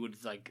 and she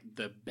was like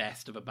the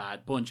best of a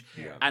bad bunch.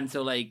 And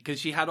so like because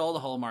she had all the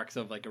hallmarks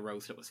of like a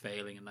roast that was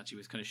failing, and that she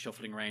was kind of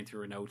shuffling around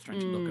through her notes trying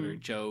to look at her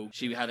joke.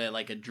 She had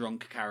a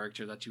drunk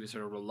character that she was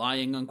sort of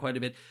relying on quite a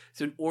bit.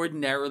 So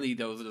ordinarily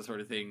those are the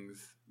sort of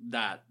things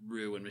that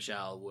Rue and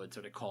Michelle would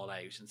sort of call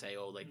out and say,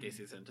 oh, like this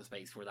isn't a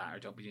space for that, or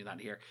don't be doing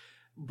that here.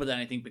 But then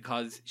I think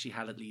because she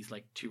had at least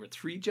like 2 or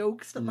 3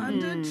 jokes that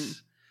landed,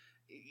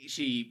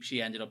 she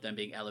ended up then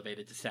being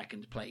elevated to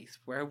second place,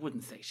 where I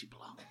wouldn't say she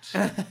belonged.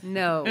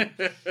 No.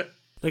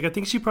 Like, I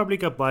think she probably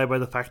got by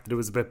the fact that it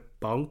was a bit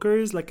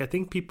bonkers. Like, I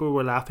think people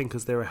were laughing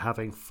because they were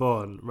having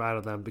fun rather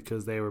than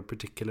because they were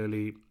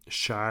particularly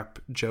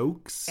sharp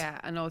jokes. Yeah,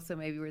 and also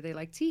maybe were they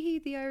like, tee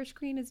the Irish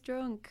Queen is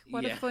drunk.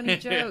 What Yeah. a funny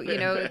joke. You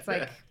know, it's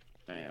like,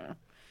 I don't know.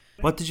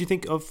 What did you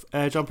think of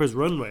Jumper's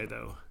runway,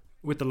 though?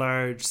 With the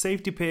large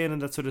safety pin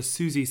and that sort of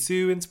Susie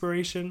Sue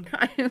inspiration?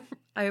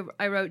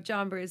 I wrote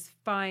Jumper is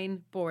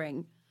fine,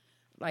 boring.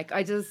 Like,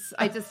 I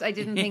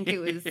didn't think it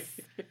was...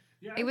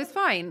 It was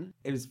fine.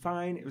 It was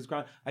fine. It was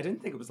grand. I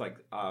didn't think it was like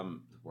the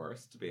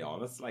worst, to be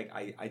honest. Like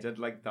I did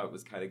like that it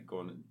was kind of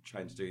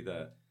trying to do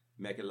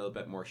make it a little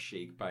bit more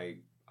chic by,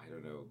 I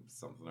don't know,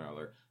 something or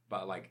other.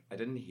 But like I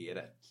didn't hate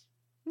it.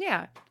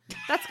 Yeah,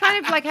 that's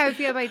kind of like how I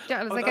feel about.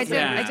 I was like,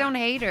 I don't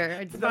hate her.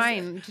 It's That's-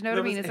 fine. Do you know what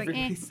I mean?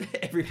 It's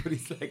like,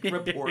 everybody's like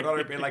report on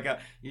her being like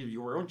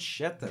you were on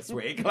shit this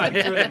week. Like, do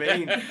you know what I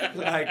mean?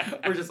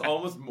 Like we're just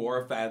almost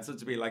more offensive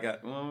to be like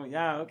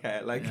yeah,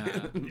 okay. Like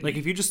Like,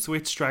 if you just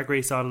switched Drag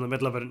Race on in the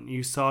middle of it and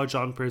you saw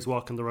John Pearce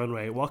walking the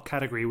runway, what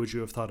category would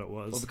you have thought it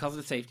was? Well, because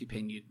of the safety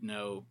pin, you'd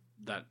know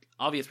that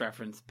obvious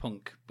reference,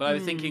 punk. But I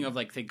was thinking of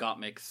like the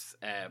Gottmix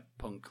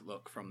punk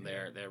look from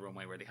their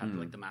runway where they had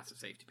like the massive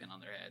safety pin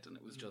on their head, and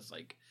it was just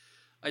like,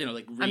 I don't know,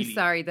 like really. I'm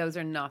sorry, those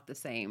are not the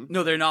same.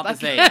 No, they're not the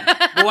same.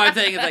 But what I'm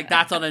saying is like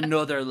that's on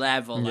another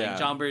level. Like Yeah.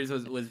 John Pearce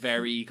was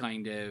very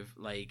kind of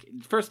like.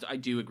 First, I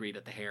do agree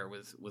that the hair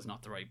was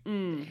not the right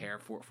hair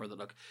for the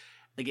look.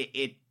 Like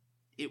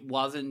it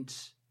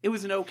wasn't. It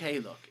was an okay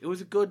look. It was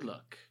a good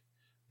look,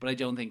 but I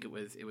don't think it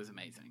was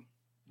amazing.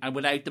 And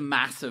without the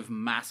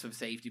massive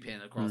safety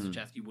pin across the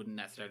chest, you wouldn't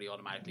necessarily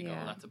automatically go,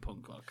 that's a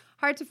punk look.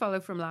 Hard to follow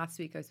from last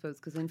week, I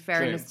suppose, because in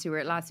fairness to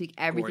her, last week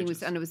everything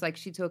was, and it was like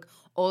she took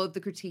all of the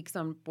critiques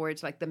on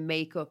board, like the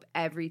makeup,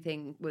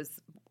 everything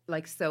was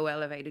like so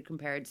elevated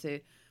compared to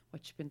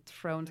what she'd been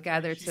thrown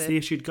together to. See,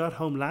 if she'd got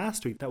home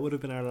last week, that would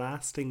have been our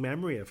lasting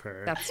memory of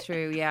her. That's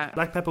true, yeah.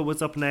 Black Pepper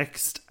was up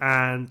next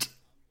and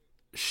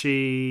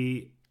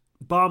she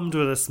bombed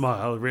with a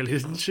smile, really,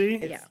 didn't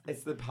she?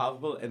 It's the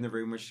palpable in the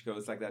room where she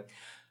goes like that.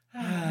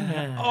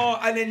 Oh,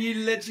 and then you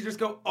literally just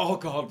go, oh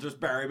God,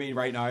 just bury me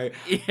right now.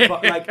 Yeah.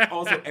 But like,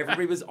 also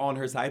everybody was on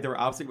her side. They were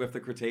absolutely with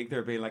the critique. They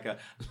were being like,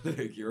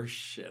 look, you're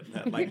shitting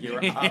it. Like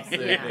you're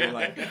absolutely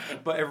like.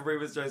 But everybody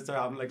was just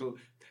having like,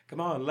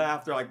 come on,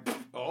 laugh. They're like,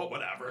 oh,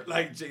 whatever.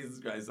 Like Jesus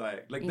Christ,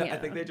 I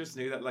think they just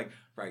knew that like,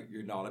 right,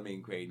 you're not a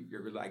mean queen.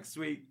 You're like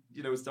sweet,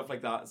 you know, stuff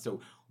like that.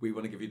 So we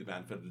want to give you the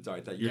benefit of the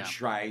doubt that you're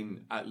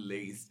trying at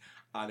least.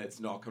 And it's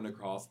not coming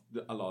across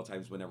a lot of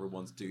times whenever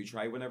ones do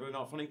try, whenever they're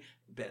not funny,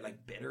 a bit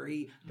like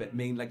bittery, but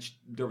mean, like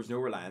there was no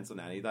reliance on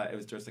any of that. It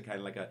was just a kind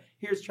of like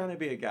here's trying to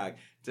be a gag.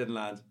 Didn't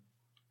land.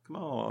 Come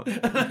on.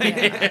 Give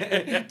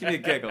me a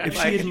giggle. If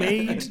she had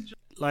made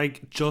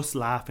like just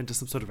laugh into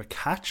some sort of a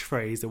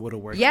catchphrase, it would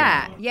have worked.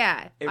 Yeah, well.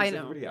 yeah. It was I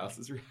know. everybody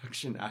else's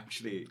reaction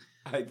actually,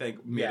 I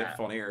think, made it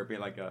funnier.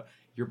 Being like,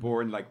 you're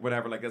born like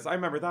whatever, like this. I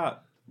remember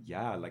that.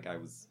 Yeah, like I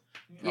was.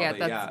 Yeah,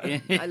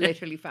 Probably, that's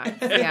literally facts.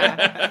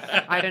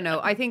 Yeah, I don't know.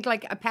 I think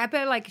like a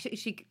Pepe, like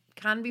she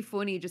can be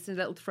funny just in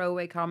little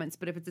throwaway comments,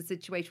 but if it's a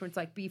situation where it's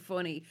like be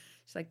funny,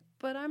 she's like,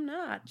 but I'm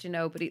not, you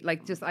know. But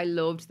like, just I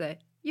loved the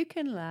you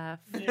can laugh.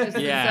 Just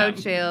it's so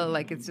chill,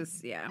 like it's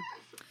just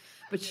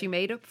But she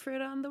made up for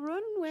it on the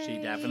runway. She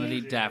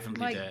definitely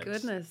My did.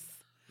 goodness.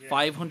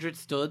 500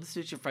 studs?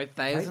 Did you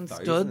 5,000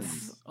 5,000?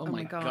 studs? Oh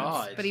my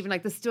god. But even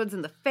like the studs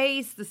in the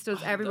face, the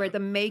studs everywhere, the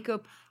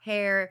makeup,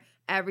 hair,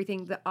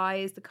 everything, the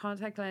eyes, the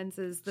contact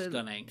lenses, the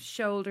Stunning.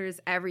 shoulders,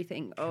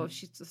 everything. Oh,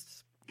 she's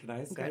just. Can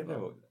I say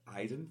though,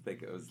 I didn't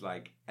think it was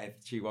like if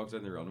she walked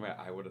on the runway,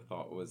 I would have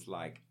thought it was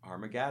like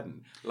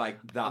Armageddon. Like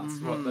that's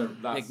what the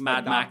Like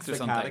Mad Max or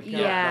something. Category.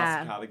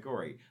 That's the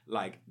category.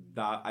 Like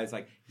that. I was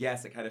like,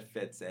 yes, it kind of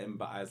fits in,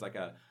 but I was like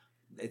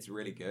it's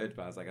really good,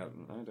 but I was like, I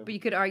don't. But you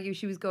could argue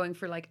she was going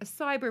for like a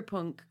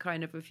cyberpunk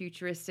kind of a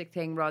futuristic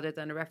thing rather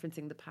than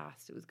referencing the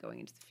past. It was going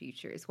into the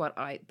future. Is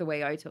the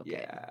way I took it.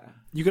 Yeah.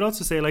 You could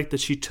also say like that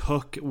she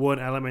took one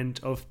element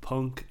of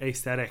punk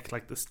aesthetic,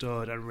 like the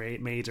stud, and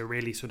made a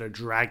really sort of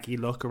draggy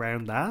look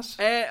around that.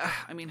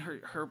 I mean,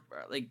 her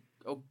like,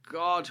 oh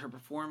god, her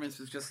performance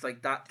was just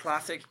like that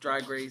classic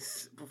Drag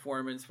Race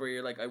performance where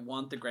you're like, I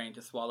want the ground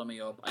to swallow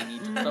me up. I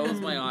need to close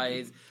my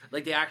eyes.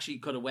 Like they actually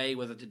cut away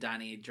with it to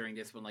Danny during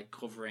this one, like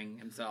covering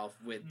himself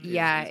with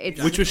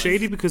which was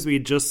shady because we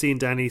had just seen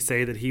Danny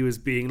say that he was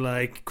being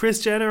like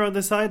Kris Jenner on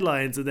the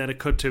sidelines, and then it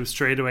cut to him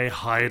straight away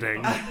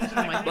hiding. Oh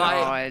my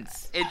god!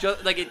 It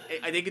just like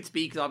I think it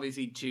speaks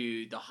obviously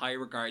to the high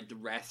regard the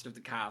rest of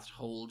the cast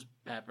hold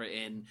Pepper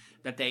in,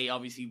 that they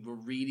obviously were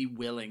really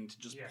willing to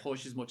just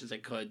push as much as they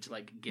could to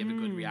like give a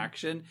good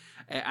reaction,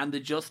 and the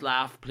just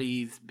laugh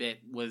please bit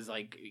was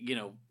like, you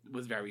know,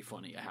 was very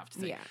funny, I have to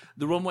say.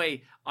 The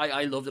runway,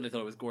 I loved it. I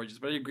thought it was gorgeous,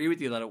 but I agree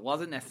with you that it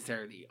wasn't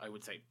necessarily, I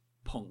would say,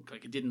 punk.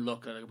 Like it didn't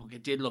look like a punk.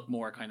 It did look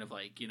more kind of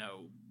like, you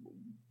know,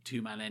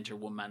 2-man enter,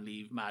 1-man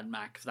leave, Mad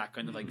Max, that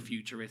kind of like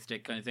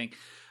futuristic kind of thing.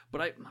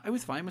 But I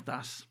was fine with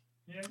that.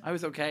 I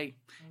was okay.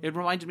 It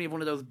reminded me of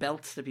one of those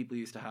belts that people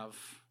used to have.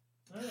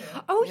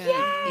 Oh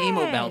yeah,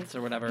 emo belts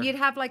or whatever. You'd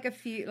have like a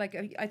few,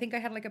 I think I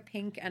had like a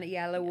pink and a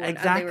yellow one,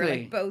 Exactly. and they were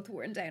like both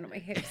worn down on my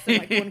hips, so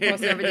like one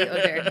crossed over the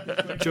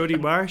other. Jodie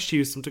Marsh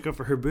used them to go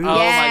for her boobs. Oh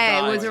my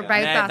Yeah, God. it was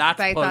about Yeah, that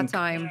that's about that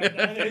punk.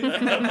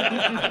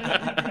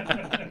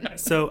 time.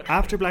 So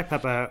after Black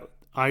Pepper,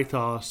 I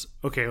thought,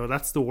 okay, well,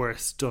 that's the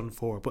worst done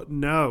for. But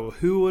no,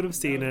 who would have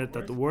seen it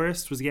that the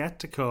worst was yet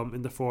to come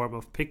in the form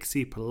of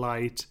Pixie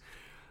Polite.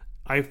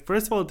 I,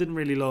 first of all, didn't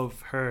really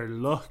love her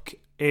look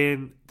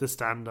in the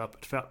stand-up.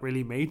 It felt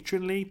really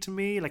matronly to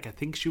me. Like, I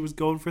think she was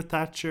going for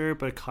Thatcher,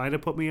 but it kind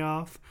of put me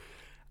off.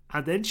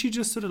 And then she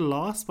just sort of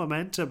lost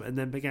momentum and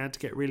then began to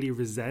get really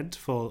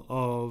resentful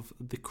of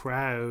the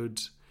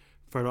crowd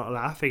for not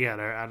laughing at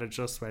her, and it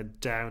just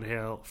went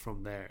downhill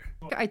from there.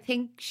 I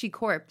think she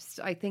corpsed.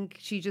 I think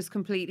she just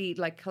completely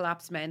like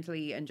collapsed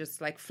mentally and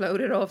just like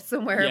floated off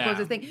somewhere. Yeah.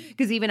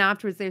 Because even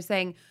afterwards they're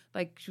saying,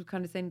 like, she was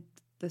kind of saying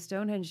the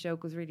Stonehenge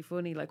joke was really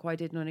funny, like, why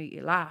did none of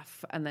you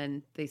laugh? And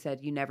then they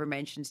said, you never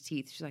mentioned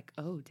teeth. She's like,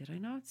 oh, did I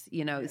not?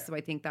 You know, so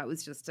I think that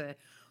was just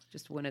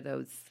one of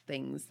those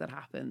things that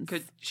happens.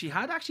 Because she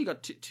had actually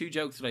got two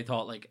jokes that I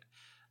thought, like,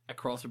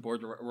 across the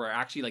board were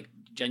actually, like,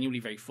 genuinely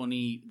very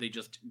funny. They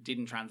just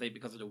didn't translate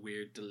because of the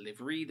weird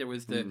delivery. There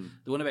was the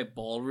one about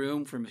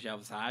ballroom from Michelle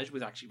Visage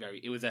was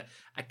actually it was a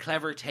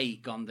clever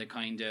take on the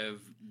kind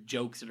of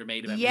jokes that are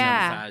made about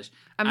Michelle Visage.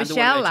 And the Michelle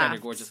one about laughed.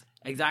 Cheddar Gorgeous.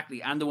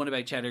 Exactly. And the one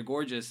about Cheddar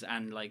Gorgeous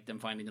and, like, them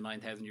finding the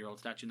 9,000-year-old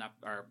statue in that,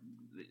 or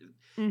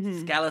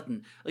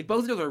skeleton. Like,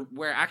 both of those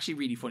were actually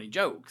really funny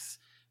jokes,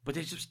 but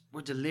they just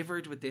were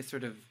delivered with this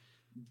sort of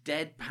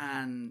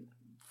deadpan,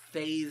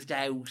 phased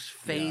out,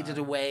 faded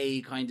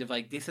away, kind of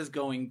like, this is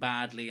going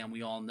badly and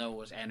we all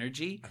know it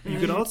energy. You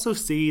could also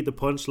see the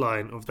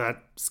punchline of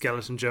that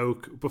skeleton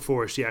joke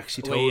before she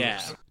actually told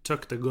it.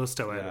 Took the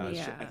gusto out of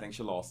it. I think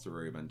she lost the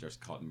room and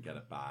just couldn't get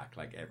it back.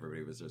 Like,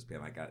 everybody was just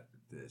being like,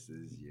 this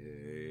is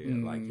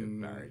you. Like, you've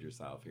married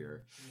yourself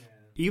here.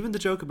 Even the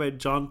joke about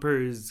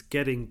Jompers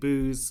getting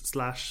booze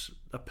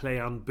 / a play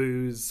on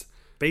booze,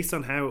 based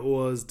on how it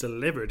was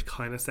delivered,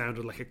 kind of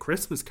sounded like a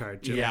Christmas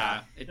card joke.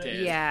 Yeah, it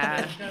did.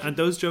 Yeah. And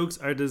those jokes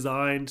are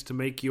designed to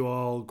make you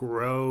all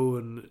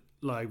groan,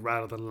 like,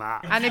 rather than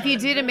laugh. And if you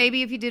did it,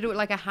 maybe if you did it with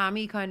like a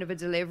hammy kind of a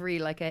delivery,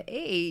 like a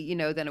you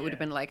know, then it would have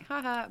been like,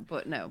 haha,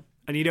 but no.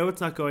 And you know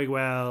it's not going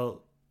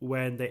well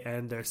when they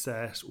end their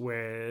set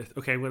with,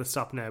 okay, I'm going to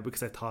stop now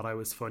because I thought I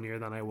was funnier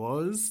than I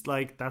was.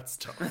 Like, that's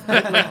tough.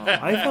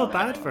 I felt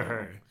bad for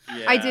her.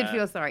 Yeah. I did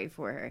feel sorry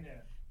for her.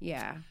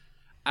 Yeah.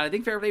 And I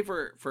think fair play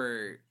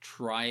for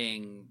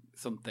trying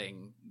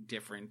something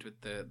different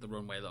with the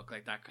runway look,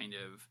 like that kind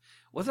of,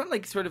 was that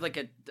like sort of like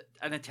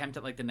an attempt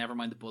at like the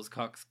Nevermind the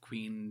Buzzcocks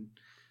Queen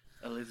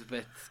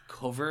Elizabeth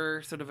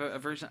cover sort of a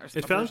version?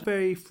 It felt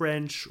very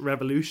French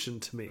Revolution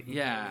to me.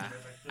 Yeah.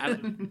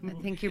 And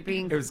I think you're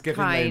being It was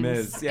giving kind. Les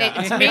Mis,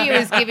 yeah. To me, it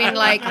was giving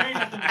like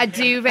a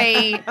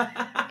duvet.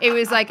 It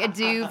was like a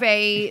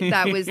duvet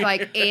that was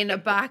like in a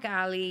back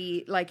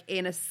alley, like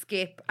in a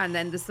skip, and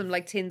then there's some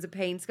like tins of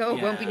paints.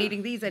 Won't be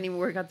needing these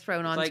anymore. Got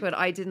thrown onto like it.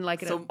 I didn't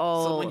like it at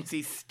all. Someone you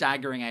see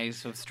staggering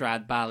out of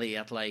Stradbally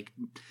at like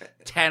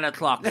 10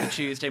 o'clock on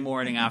Tuesday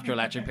morning after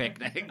Electric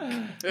Picnic.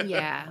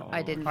 Yeah,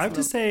 I didn't. I have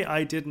to say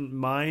I didn't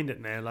mind it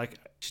now. Like,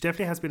 she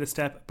definitely has been a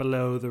step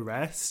below the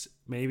rest.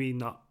 Maybe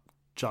not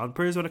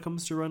Jompers when it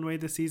comes to runway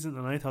this season,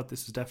 and I thought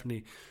this was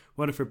definitely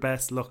one of her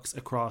best looks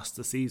across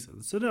the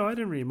season. So no, I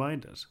didn't really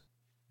mind it.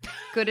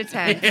 Good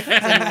attempt. Didn't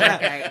work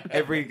out.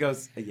 Everybody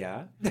goes,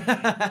 yeah.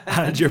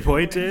 And your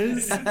point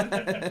is?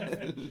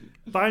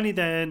 Finally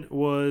then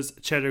was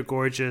Cheddar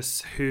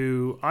Gorgeous,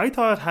 who I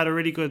thought had a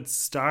really good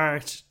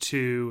start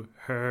to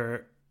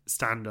her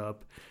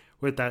stand-up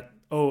with that,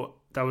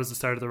 that was the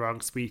start of the wrong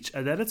speech.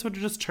 And then it sort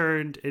of just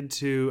turned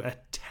into a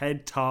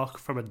TED Talk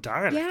from a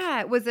Dalek.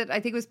 Yeah, was it?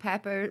 I think it was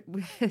Pepper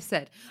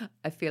said,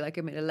 I feel like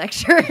I'm in a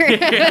lecture.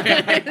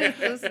 It's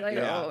just like,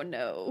 oh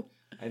no.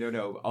 I don't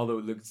know, although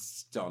it looked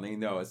stunning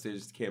though as it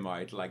just came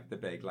out, like the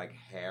big like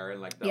hair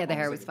and like the, the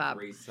hair almost was like fab.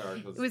 three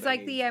circles It was thing.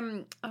 like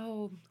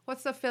the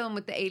what's the film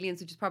with the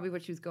aliens, which is probably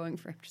what she was going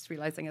for. I'm just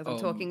realizing as I'm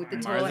talking with the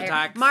tall Mars hair.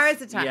 Attacks.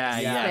 Mars Attacks.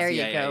 Yeah, There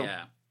you go.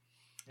 Yeah.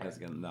 I was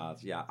getting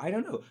that. Yeah, I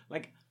don't know.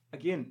 Like,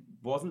 again,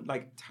 wasn't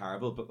like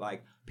terrible, but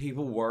like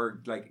people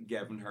were like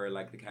giving her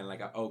like the kind of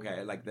like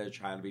okay, like they're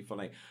trying to be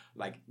funny.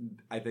 Like,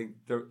 I think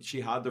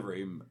she had the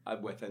room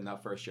within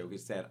that first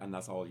showcase set, and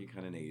that's all you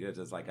kind of needed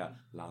is like a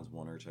lands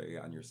one or two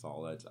and you're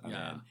solid, and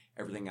then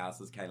everything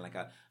else is kind of like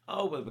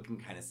we can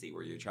kind of see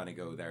where you're trying to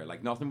go there.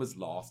 Like, nothing was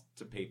lost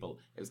to people.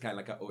 It was kind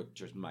of like it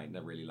just mightn't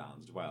have really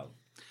landed well.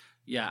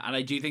 Yeah, and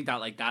I do think that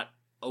like that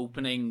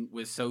opening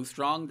was so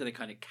strong that it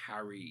kind of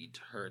carried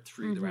her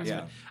through the rest of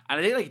it. And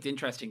I think like it's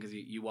interesting because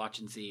you watch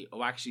and see,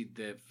 actually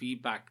the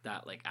feedback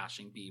that like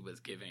Aisling B was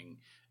giving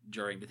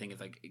during the thing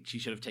is like she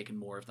should have taken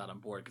more of that on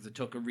board, because it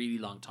took a really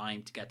long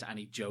time to get to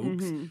any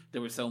jokes.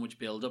 There was so much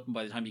build up, and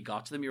by the time you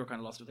got to them you were kind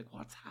of lost. Like,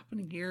 what's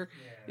happening here?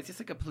 Is this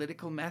like a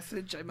political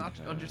message? I'm not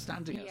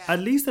understanding it. At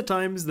least at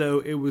times though,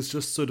 it was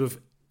just sort of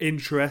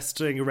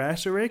interesting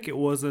rhetoric. It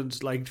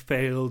wasn't like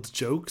failed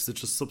jokes.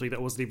 It's just something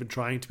that wasn't even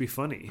trying to be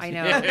funny. I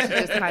know, she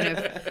just kind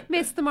of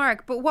missed the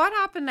mark. But what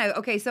happened now?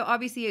 Okay, so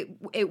obviously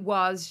it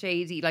was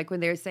shady, like when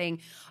they're saying,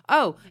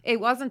 oh, it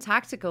wasn't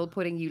tactical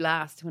putting you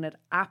last, when it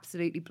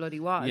absolutely bloody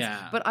was.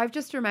 Yeah. But I've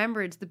just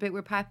remembered the bit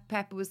where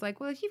Peppa was like,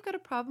 well, if you've got a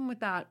problem with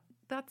that,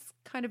 that's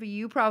kind of a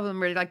you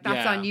problem, or like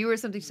that's on you or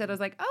something. She said, I was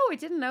like, oh, I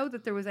didn't know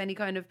that there was any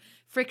kind of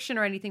friction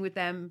or anything with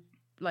them.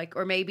 Like,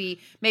 or maybe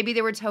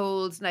they were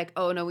told like,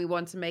 oh no, we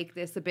want to make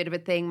this a bit of a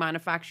thing,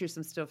 manufacture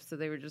some stuff, so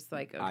they were just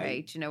like,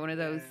 okay, do you know, one of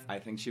those. I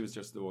think she was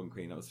just the one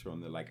queen that was throwing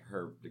the like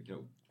her, you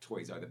know,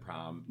 toys out of the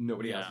pram.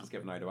 Nobody else was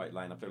giving out a white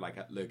lineup. They're like,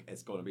 look,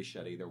 it's going to be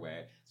shit either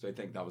way. So I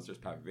think that was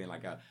just Peppa being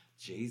like,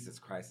 Jesus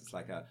Christ, it's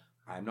like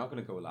I'm not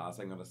going to go last.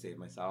 I'm going to save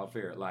myself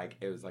here. Like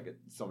it was like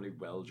somebody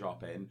will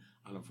drop in,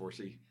 and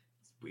unfortunately,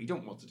 we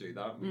don't want to do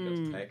that. We get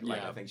to pick.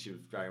 Like I think she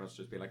was very much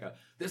just be like,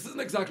 this isn't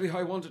exactly how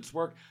I want it to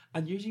work.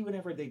 And usually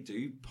whenever they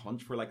do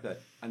punch for like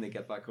and they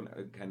get that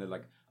kind of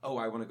like, oh,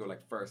 I want to go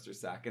like first or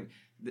second,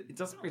 it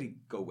doesn't really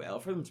go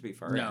well for them, to be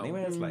fair. No.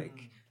 Anyway, it's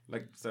like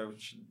so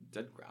she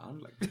did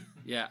grand. Like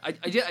Yeah,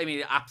 I mean,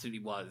 it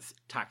absolutely was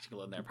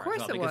tactical on their part. Of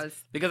course as well, it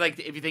was. Because, like,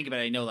 if you think about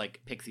it, I know,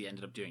 like, Pixie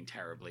ended up doing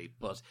terribly,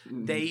 but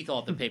they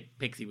thought that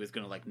Pixie was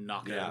going to, like,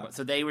 knock it out.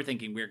 So they were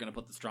thinking, we're going to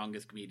put the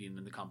strongest comedian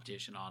in the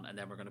competition on, and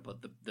then we're going to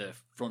put the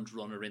front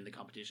runner in the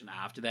competition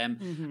after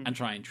them and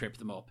try and trip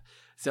them up.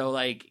 So,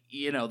 like,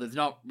 you know, there's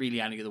not really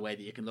any other way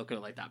that you can look at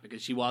it like that,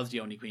 because she was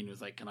the only queen who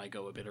was like, can I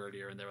go a bit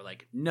earlier? And they were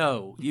like,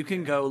 no, you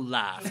can go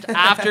last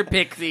after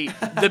Pixie,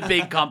 the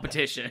big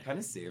competition. kind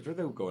of saved her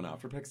though going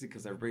after Pixie,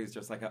 because everybody's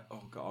just like,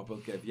 oh god, we'll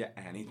give you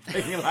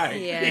anything.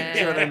 Like, you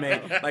know what I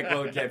mean? Like,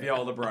 we'll give you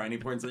all the brownie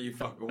points that you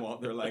fucking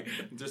want. They're like,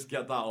 just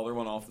get that other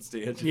one off the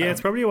stage. Yeah,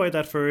 it's probably why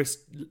that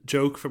first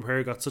joke from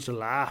her got such a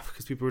laugh,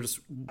 because people were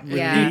just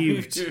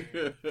relieved.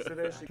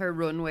 Her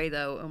runway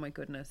though, oh my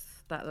goodness,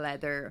 that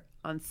leather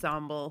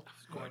ensemble,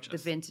 Gorgeous. the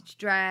vintage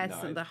dress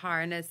and the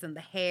harness and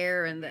the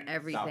hair and the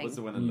everything. That was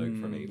the winning look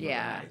for me. For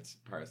Yeah. the night.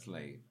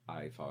 Personally,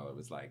 I thought it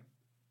was like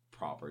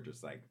proper,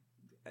 just like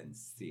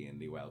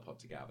insanely well put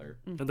together.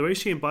 And the way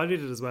she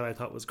embodied it as well, I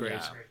thought was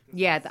great.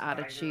 Yeah, the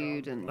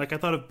attitude and Like, I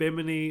thought if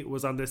Bimini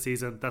was on this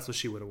season, that's what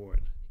she would have worn.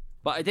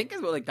 But I think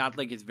as well, like, that,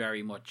 like, is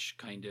very much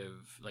kind of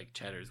like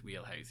Cheddar's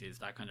wheelhouse, is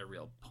that kind of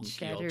real punky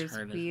Cheddar's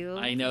alternative. wheel.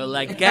 I know,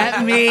 like,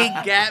 get me.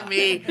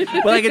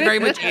 But like, it very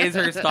much is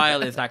her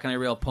style, is that kind of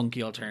real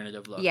punky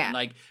alternative look. Yeah. And,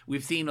 like,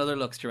 we've seen other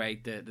looks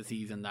throughout the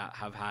season that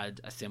have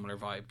had a similar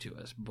vibe to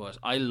it. But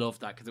I love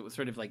that, because it was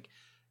sort of like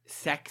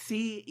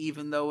sexy,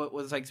 even though it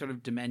was like sort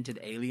of demented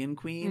alien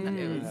queen.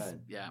 It was,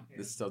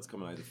 The studs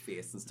coming out of the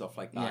face and stuff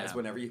like that. Yeah. It's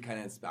whenever you kind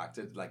of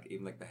inspected, like,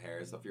 even like the hair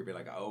and stuff, you'd be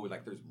like, oh,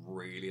 like there's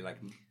really like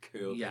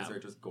cool things that are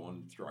just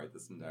going throughout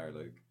this entire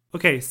look.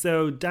 Okay,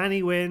 so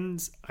Danny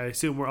wins. I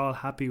assume we're all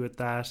happy with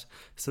that.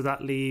 So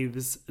that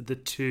leaves the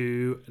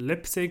two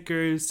lip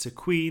syncers to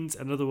Queens.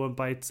 Another one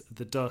bites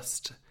the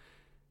dust.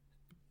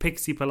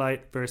 Pixie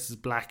Polite versus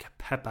Black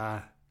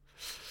Peppa.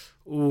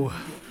 Ooh.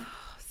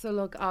 so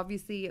look,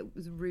 obviously it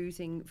was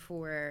rooting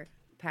for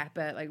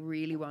Peppa, like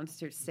really wanted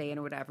her to stay in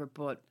or whatever,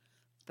 but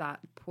that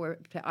poor,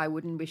 I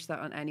wouldn't wish that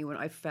on anyone.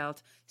 I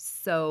felt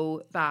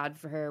so bad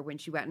for her when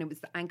she went, and it was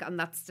the ankle and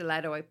that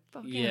stiletto. I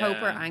fucking hope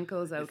her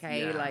ankle's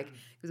okay, like,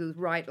 because it was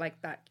right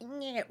like that,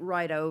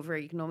 right over.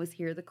 You can almost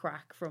hear the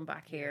crack from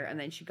back here, and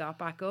then she got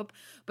back up.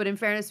 But in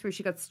fairness, where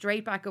she got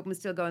straight back up and was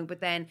still going,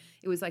 but then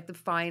it was like the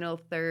final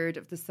third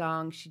of the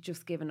song, she'd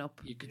just given up.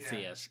 You could see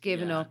it. She'd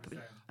given up,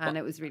 and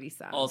it was really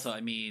sad. Also,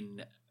 I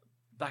mean,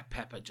 Black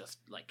Peppa just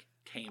like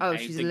came Oh, out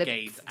she's the a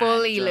gate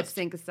fully and lip just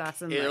sync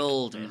assassin.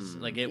 killed it.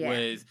 Like, it Yeah.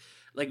 was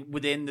like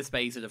within the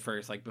space of the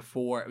first, like,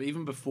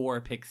 even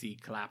before Pixie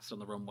collapsed on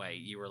the runway,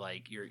 you were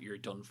like, you're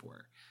done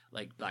for.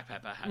 Like, Black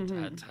Peppa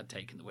had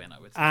taken the win, I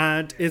would say.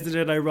 And isn't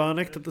it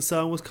ironic that the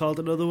song was called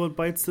Another One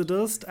Bites the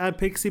Dust and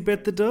Pixie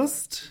Bit the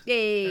Dust?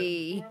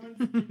 Yay!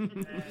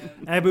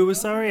 We were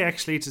sorry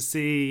actually to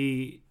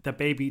see that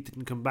Baby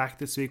didn't come back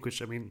this week,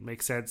 which I mean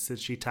makes sense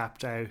since she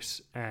tapped out.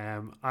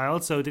 I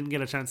also didn't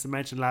get a chance to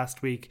mention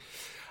last week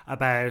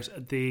about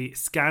the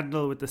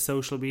scandal with the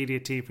social media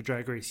team for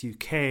Drag Race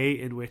UK,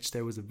 in which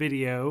there was a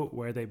video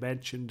where they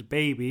mentioned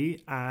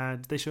Baby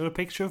and they showed a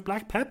picture of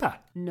Black Peppa.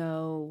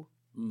 No.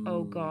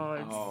 Oh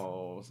God.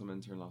 Oh, some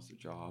intern lost their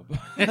job.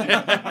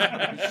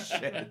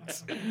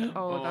 Shit.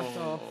 Oh, that's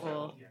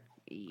awful.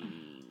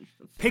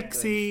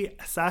 Pixie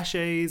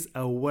sachets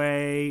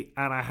away,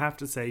 and I have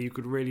to say you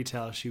could really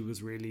tell she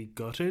was really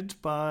gutted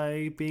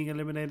by being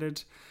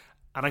eliminated,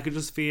 and I could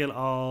just feel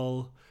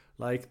all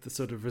like the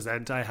sort of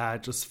resent I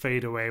had just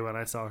fade away when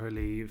I saw her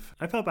leave.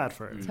 I felt bad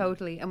for her.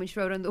 Totally. And when she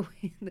wrote on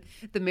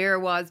the mirror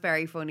was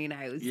very funny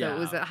now. So it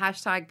was a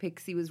hashtag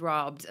Pixie was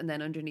robbed, and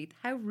then underneath,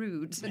 how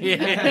rude.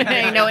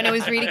 Yeah. You know, and it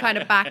was really kind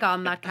of back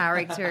on that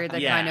character that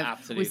Yeah, kind of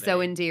absolutely. was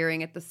so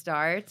endearing at the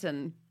start.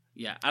 And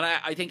Yeah, and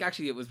I think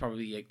actually it was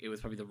probably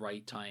the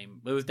right time.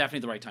 It was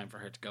definitely the right time for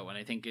her to go, and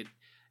I think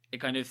it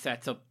kind of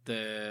sets up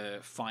the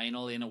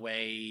final in a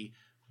way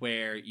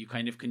where you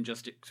kind of can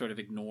just sort of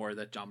ignore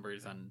that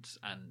Jombers and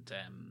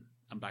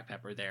and Black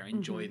Pepper there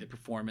enjoy the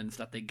performance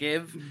that they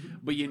give,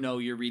 but you know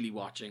you're really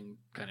watching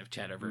kind of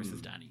Cheddar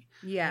versus Danny.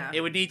 Yeah.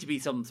 It would need to be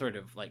some sort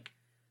of like,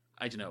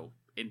 I don't know,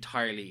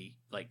 entirely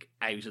like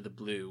out of the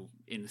blue,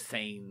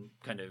 insane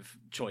kind of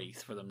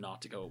choice for them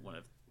not to go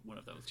with one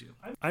of those two.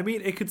 I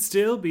mean, it could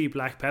still be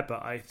Black Pepper,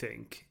 I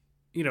think.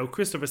 You know,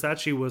 Christopher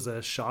Versace was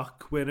a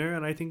shock winner,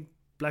 and I think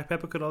Black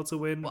Pepper could also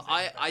win. Well,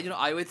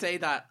 I would say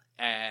that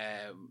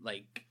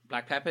like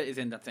Black Pepper is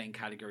in that same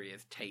category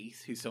as Tate,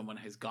 who's someone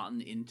who's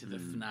gotten into the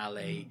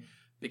finale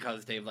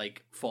because they've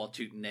like fought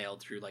tooth and nail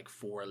through like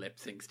 4 lip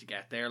syncs to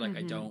get there. Like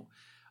I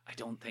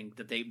don't think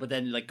that they. But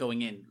then like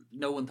going in,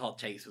 no one thought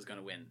Tate was going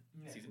to win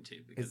season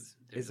 2 because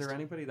is there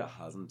anybody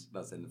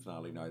that's in the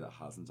finale now that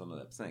hasn't done a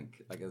lip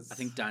sync? Like, I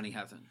think Danny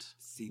hasn't.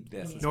 See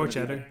this, Nor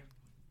Cheddar.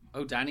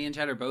 Oh, Danny and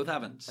Cheddar both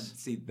haven't.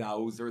 See,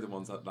 those are the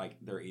ones that like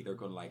they're either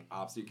going to like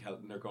absolutely kill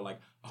it, and they're going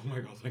like, oh my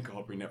god, thank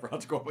God we never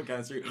had to go up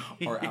against you,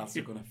 or else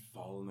they're going to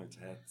fall on their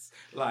tits.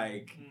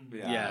 Like,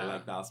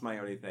 like that's my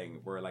only thing.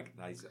 Where like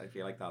I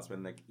feel like that's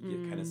when like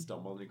you kind of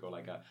stumble and you go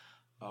like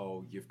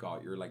oh, you've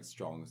got your like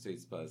strong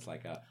suits, but it's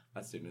like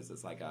as soon as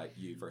it's like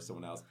you versus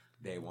someone else,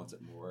 they want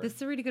it more. This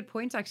is a really good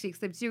point, actually,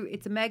 because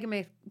it's a mega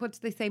mix. What do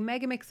they say?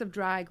 Mega mix of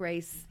Drag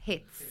Race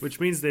hits. Which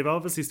means they've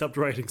obviously stopped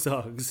writing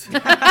songs.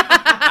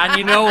 And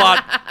you know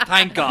what?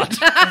 Thank God.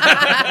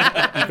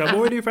 We've got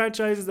more new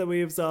franchises than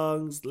we have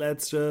songs.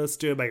 Let's just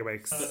do a mega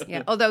mix.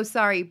 Yeah. Although,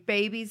 sorry,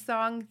 Baby's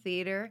Song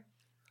Theatre.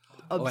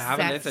 Obsessed. Oh, I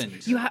haven't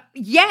listened.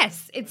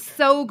 Yes, it's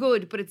so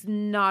good, but it's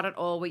not at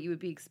all what you would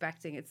be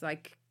expecting. It's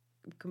like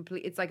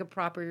complete. It's like a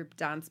proper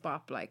dance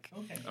pop, like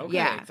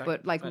yeah, exactly.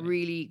 But like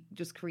really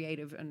just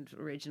creative and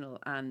original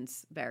and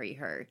very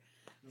her.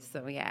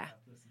 So yeah.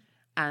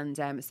 And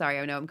sorry,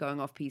 I know I'm going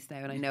off piece now,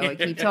 and I know I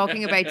keep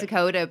talking about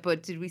Dakota,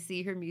 but did we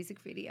see her music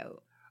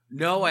video?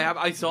 No, I have.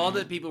 I saw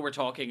that people were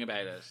talking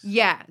about it.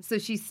 Yeah, so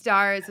she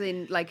stars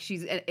in like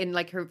she's in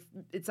like her.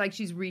 It's like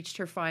she's reached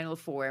her final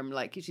form.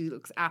 Like she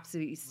looks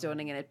absolutely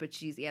stunning in it. But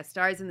she's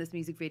stars in this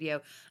music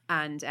video,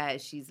 and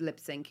she's lip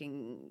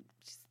syncing.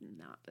 She's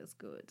not as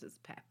good as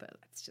Peppa.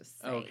 Let's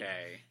just say.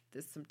 Okay.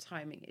 There's some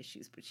timing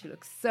issues, but she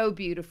looks so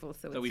beautiful.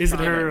 So is it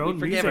her own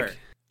music? Her.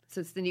 So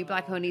it's the new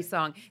Black Honey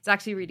song. It's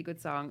actually a really good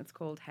song. It's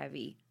called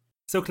Heavy.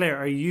 So Claire,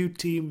 are you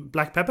team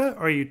Black Pepper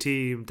or are you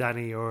team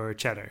Danny or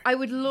Cheddar? I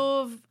would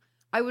love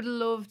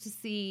to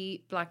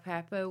see Black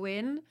Pepper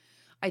win.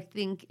 I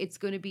think it's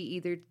going to be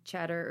either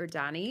Cheddar or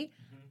Danny.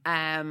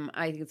 I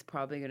think it's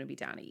probably going to be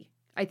Danny.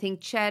 I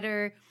think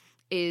Cheddar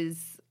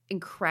is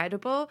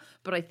incredible,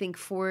 but I think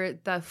for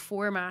the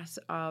format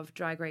of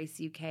Drag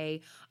Race UK,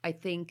 I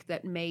think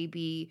that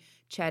maybe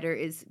Cheddar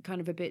is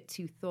kind of a bit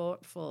too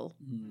thoughtful.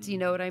 Do you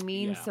know what I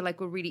mean? Yeah. So like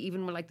we're really,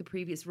 even with like the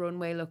previous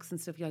runway looks and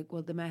stuff, you're like,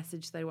 well, the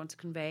message that I want to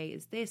convey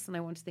is this, and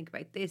I want to think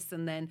about this,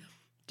 and then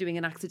doing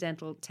an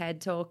accidental TED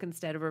talk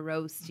instead of a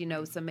roast, you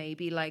know. So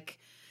maybe like,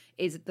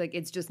 is it like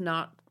it's just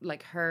not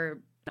like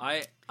her.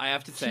 I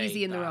have to say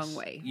cheesy in the wrong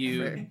way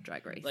for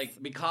Drag Race.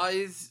 Like,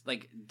 because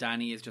like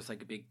Danny is just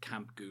like a big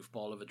camp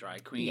goofball of a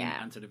drag queen,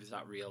 and sort of is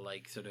that real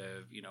like sort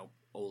of, you know,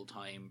 old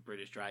time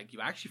British drag.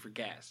 You actually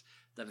forget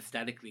that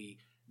aesthetically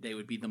they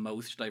would be the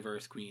most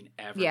diverse queen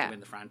ever to win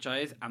the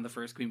franchise, and the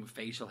first queen with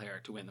facial hair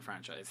to win the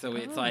franchise. So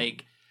it's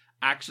like,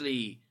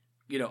 actually,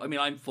 you know, I mean,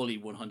 I'm fully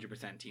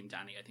 100% team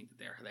Danny. I think that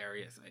they're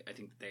hilarious. I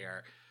think that they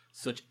are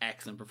such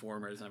excellent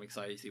performers, and I'm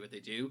excited to see what they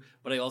do.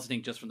 But I also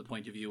think, just from the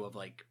point of view of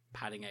like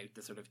padding out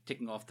the sort of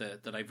ticking off the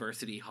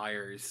diversity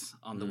hires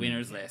on the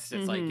winners list,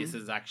 it's like this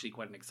is actually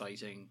quite an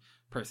exciting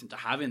person to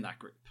have in that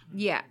group.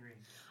 Yeah.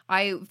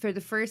 For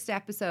the first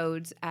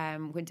episode,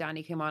 when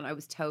Danny came on, I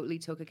was totally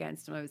took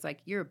against him. I was like,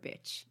 you're a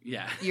bitch.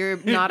 Yeah. You're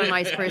not a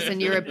nice person.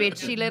 You're a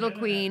bitchy little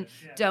queen.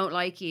 Don't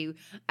like you.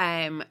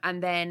 And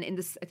then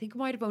I think it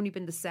might have only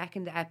been the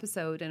second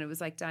episode, and it was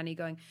like Danny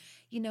going,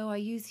 you know, I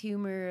use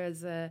humor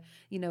as a,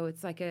 you know,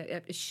 it's like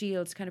a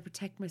shield to kind of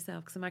protect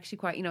myself because I'm actually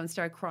quite, you know, and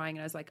started crying,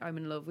 and I was like, I'm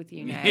in love with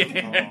you now.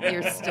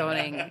 You're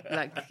stunning.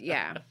 Like,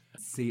 yeah.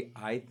 See,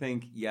 I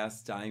think,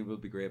 yes, Danny will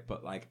be great,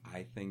 but like,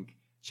 I think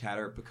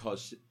Cheddar,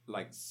 because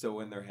like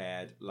so in their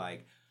head,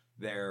 like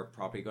they're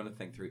probably going to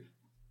think through,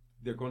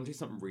 they're going to do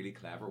something really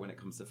clever when it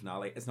comes to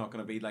finale. It's not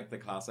going to be like the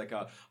classic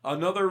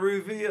another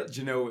reveal,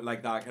 you know,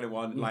 like that kind of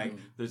one. Like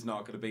there's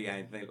not going to be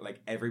anything like,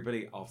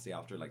 everybody obviously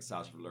after like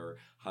Sasha Velour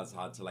has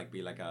had to like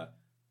be like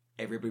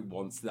everybody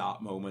wants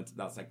that moment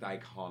that's like the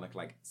iconic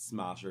like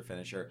smasher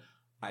finisher.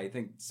 I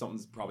think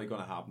something's probably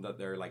going to happen that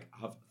they're like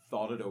have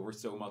thought it over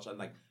so much and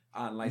like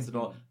analyzed it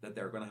all that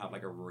they're going to have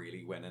like a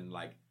really winning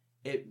like,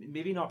 it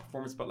maybe not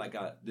performance, but like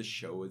the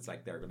show is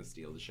like they're going to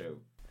steal the show.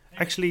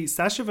 Actually,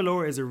 Sasha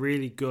Velour is a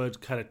really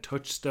good kind of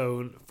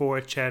touchstone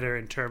for Cheddar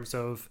in terms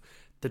of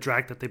the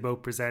drag that they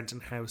both present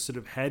and how sort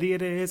of heady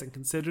it is and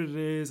considered it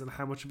is and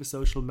how much of a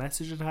social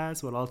message it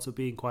has while also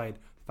being quite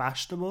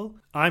fashionable.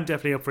 I'm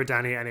definitely up for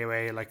Danny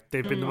anyway. Like,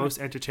 they've been the most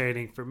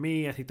entertaining for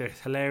me. I think they're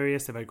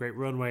hilarious. They've had great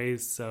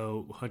runways.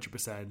 So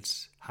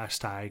 100%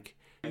 hashtag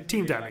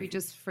Team We Danny.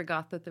 just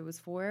forgot that there was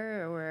 4,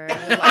 or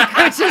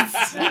like,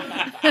 just It's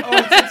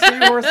a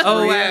 3-horse race.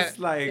 Oh,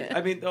 Like,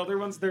 I mean, the other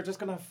ones, they're just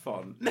gonna have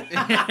fun.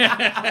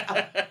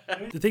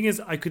 The thing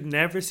is, I could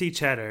never see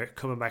Cheddar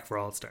coming back for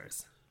All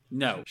Stars.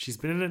 No. She's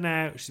been in it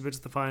now. She's been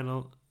to the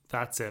final.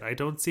 That's it. I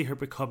don't see her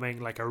becoming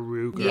like a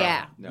Rue girl.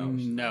 yeah.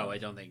 No, I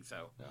don't think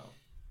so. No.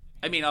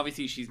 I mean,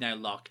 obviously, she's now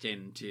locked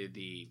into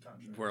the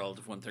world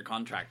of Winter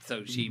Contract,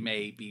 so she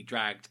may be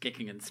dragged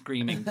kicking and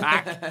screaming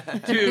back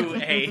to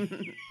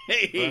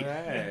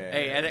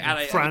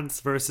France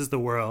versus the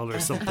world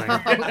or something.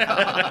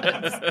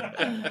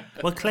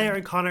 Well, Claire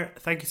and Conor,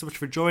 thank you so much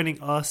for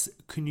joining us.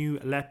 Can you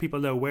let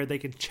people know where they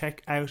can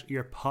check out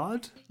your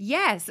pod?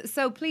 Yes.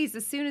 So please,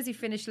 as soon as you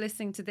finish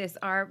listening to this,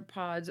 our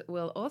pod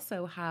will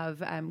also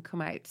have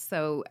come out.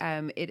 So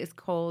it is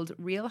called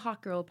Real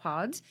Hot Girl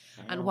Pod.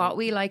 And what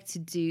we like to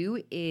do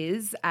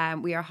is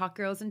we are hot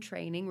girls in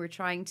training. We're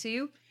trying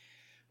to...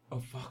 Oh,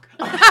 fuck.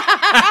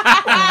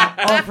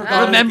 I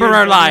forgot. Remember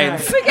our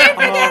lines. We keep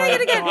forgetting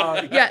it again.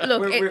 God. Yeah,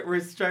 look. We're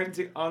trying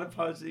to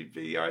unapologetically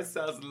be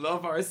ourselves,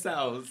 love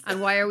ourselves.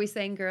 And why are we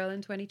saying girl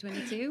in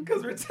 2022?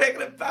 Because we're taking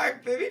it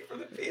back, baby, from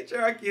the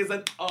patriarchy is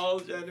an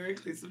all-gender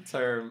inclusive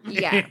term.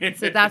 Yeah,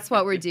 so that's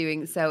what we're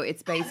doing. So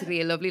it's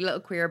basically a lovely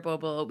little queer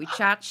bubble. We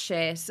chat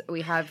shit.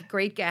 We have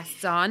great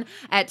guests on.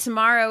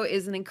 Tomorrow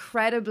is an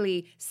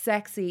incredibly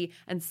sexy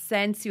and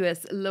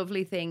sensuous,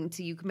 lovely thing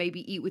to you can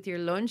maybe eat with your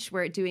lunch.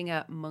 We're doing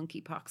a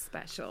monkeypox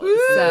special.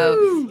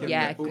 So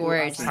yeah,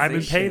 gorgeous. I'm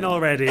in pain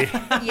already.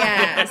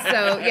 Yeah,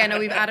 so yeah, no,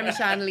 we've Adam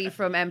Shanley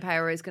from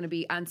Empower is going to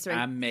be answering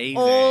Amazing.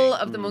 all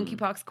of the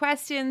monkeypox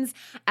questions.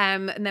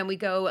 And then we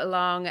go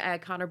along,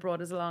 Conor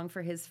brought us along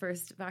for his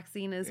first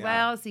vaccine as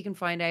well, so you can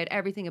find out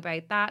everything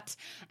about that.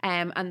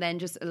 And then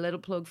just a little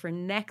plug for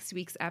next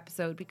week's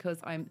episode,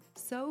 because I'm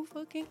so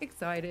fucking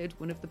excited.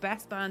 One of the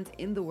best bands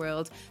in the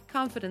world,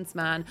 Confidence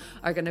Man,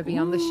 are going to be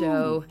on the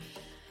show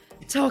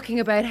talking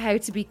about how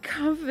to be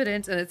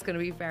confident, and it's going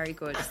to be very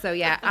good. So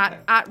yeah,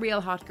 at Real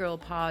Hot Girl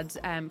Pod,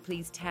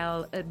 please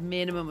tell a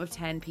minimum of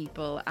 10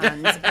 people,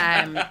 and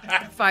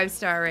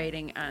 5-star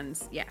rating, and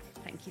yeah,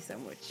 thank you so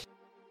much.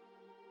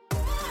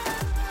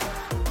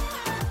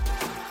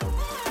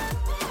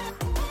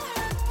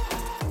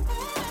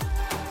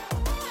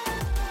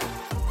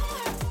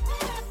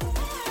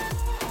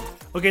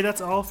 Okay,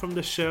 that's all from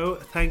the show.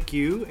 Thank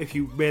you if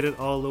you made it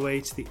all the way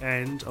to the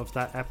end of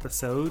that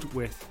episode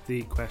with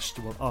the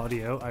questionable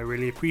audio. I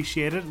really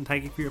appreciate it, and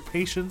thank you for your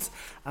patience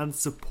and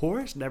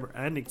support,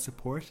 never-ending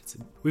support.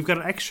 We've got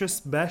an extra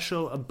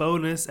special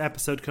bonus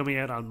episode coming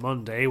out on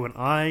Monday when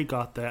I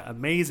got the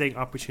amazing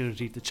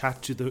opportunity to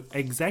chat to the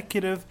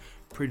executive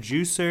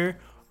producer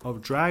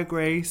of Drag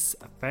Race,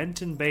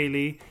 Fenton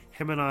Bailey.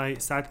 Him and I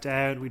sat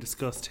down, we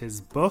discussed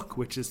his book,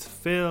 which is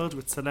filled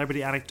with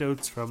celebrity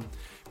anecdotes from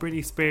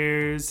Britney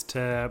Spears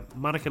to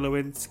Monica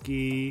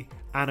Lewinsky,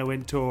 Anna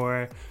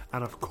Wintour,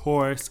 and of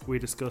course we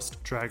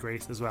discussed Drag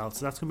Race as well.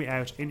 So that's going to be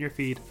out in your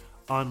feed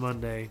on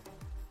Monday.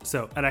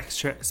 So an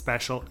extra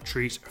special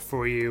treat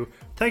for you.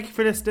 Thank you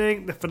for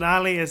listening. The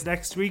finale is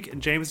next week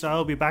and James and I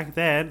will be back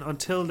then.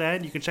 Until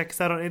then, you can check us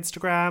out on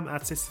Instagram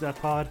at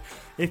sissy.pod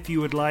if you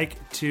would like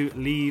to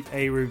leave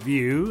a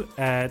review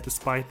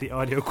despite the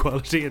audio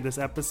quality in this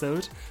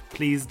episode.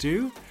 Please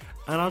do.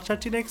 And I'll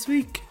chat to you next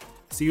week.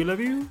 See you,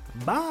 love you.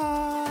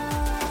 Bye.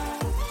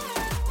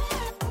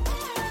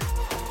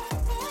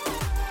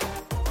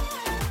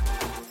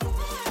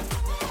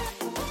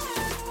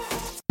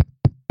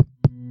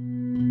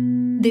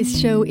 This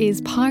show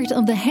is part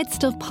of the Head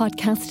Stuff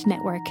Podcast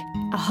Network,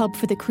 a hub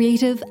for the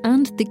creative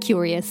and the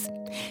curious.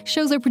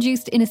 Shows are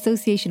produced in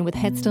association with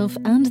Head Stuff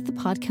and the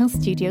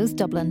Podcast Studios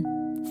Dublin.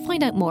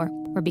 Find out more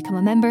or become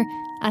a member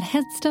at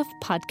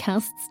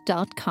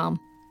headstuffpodcasts.com.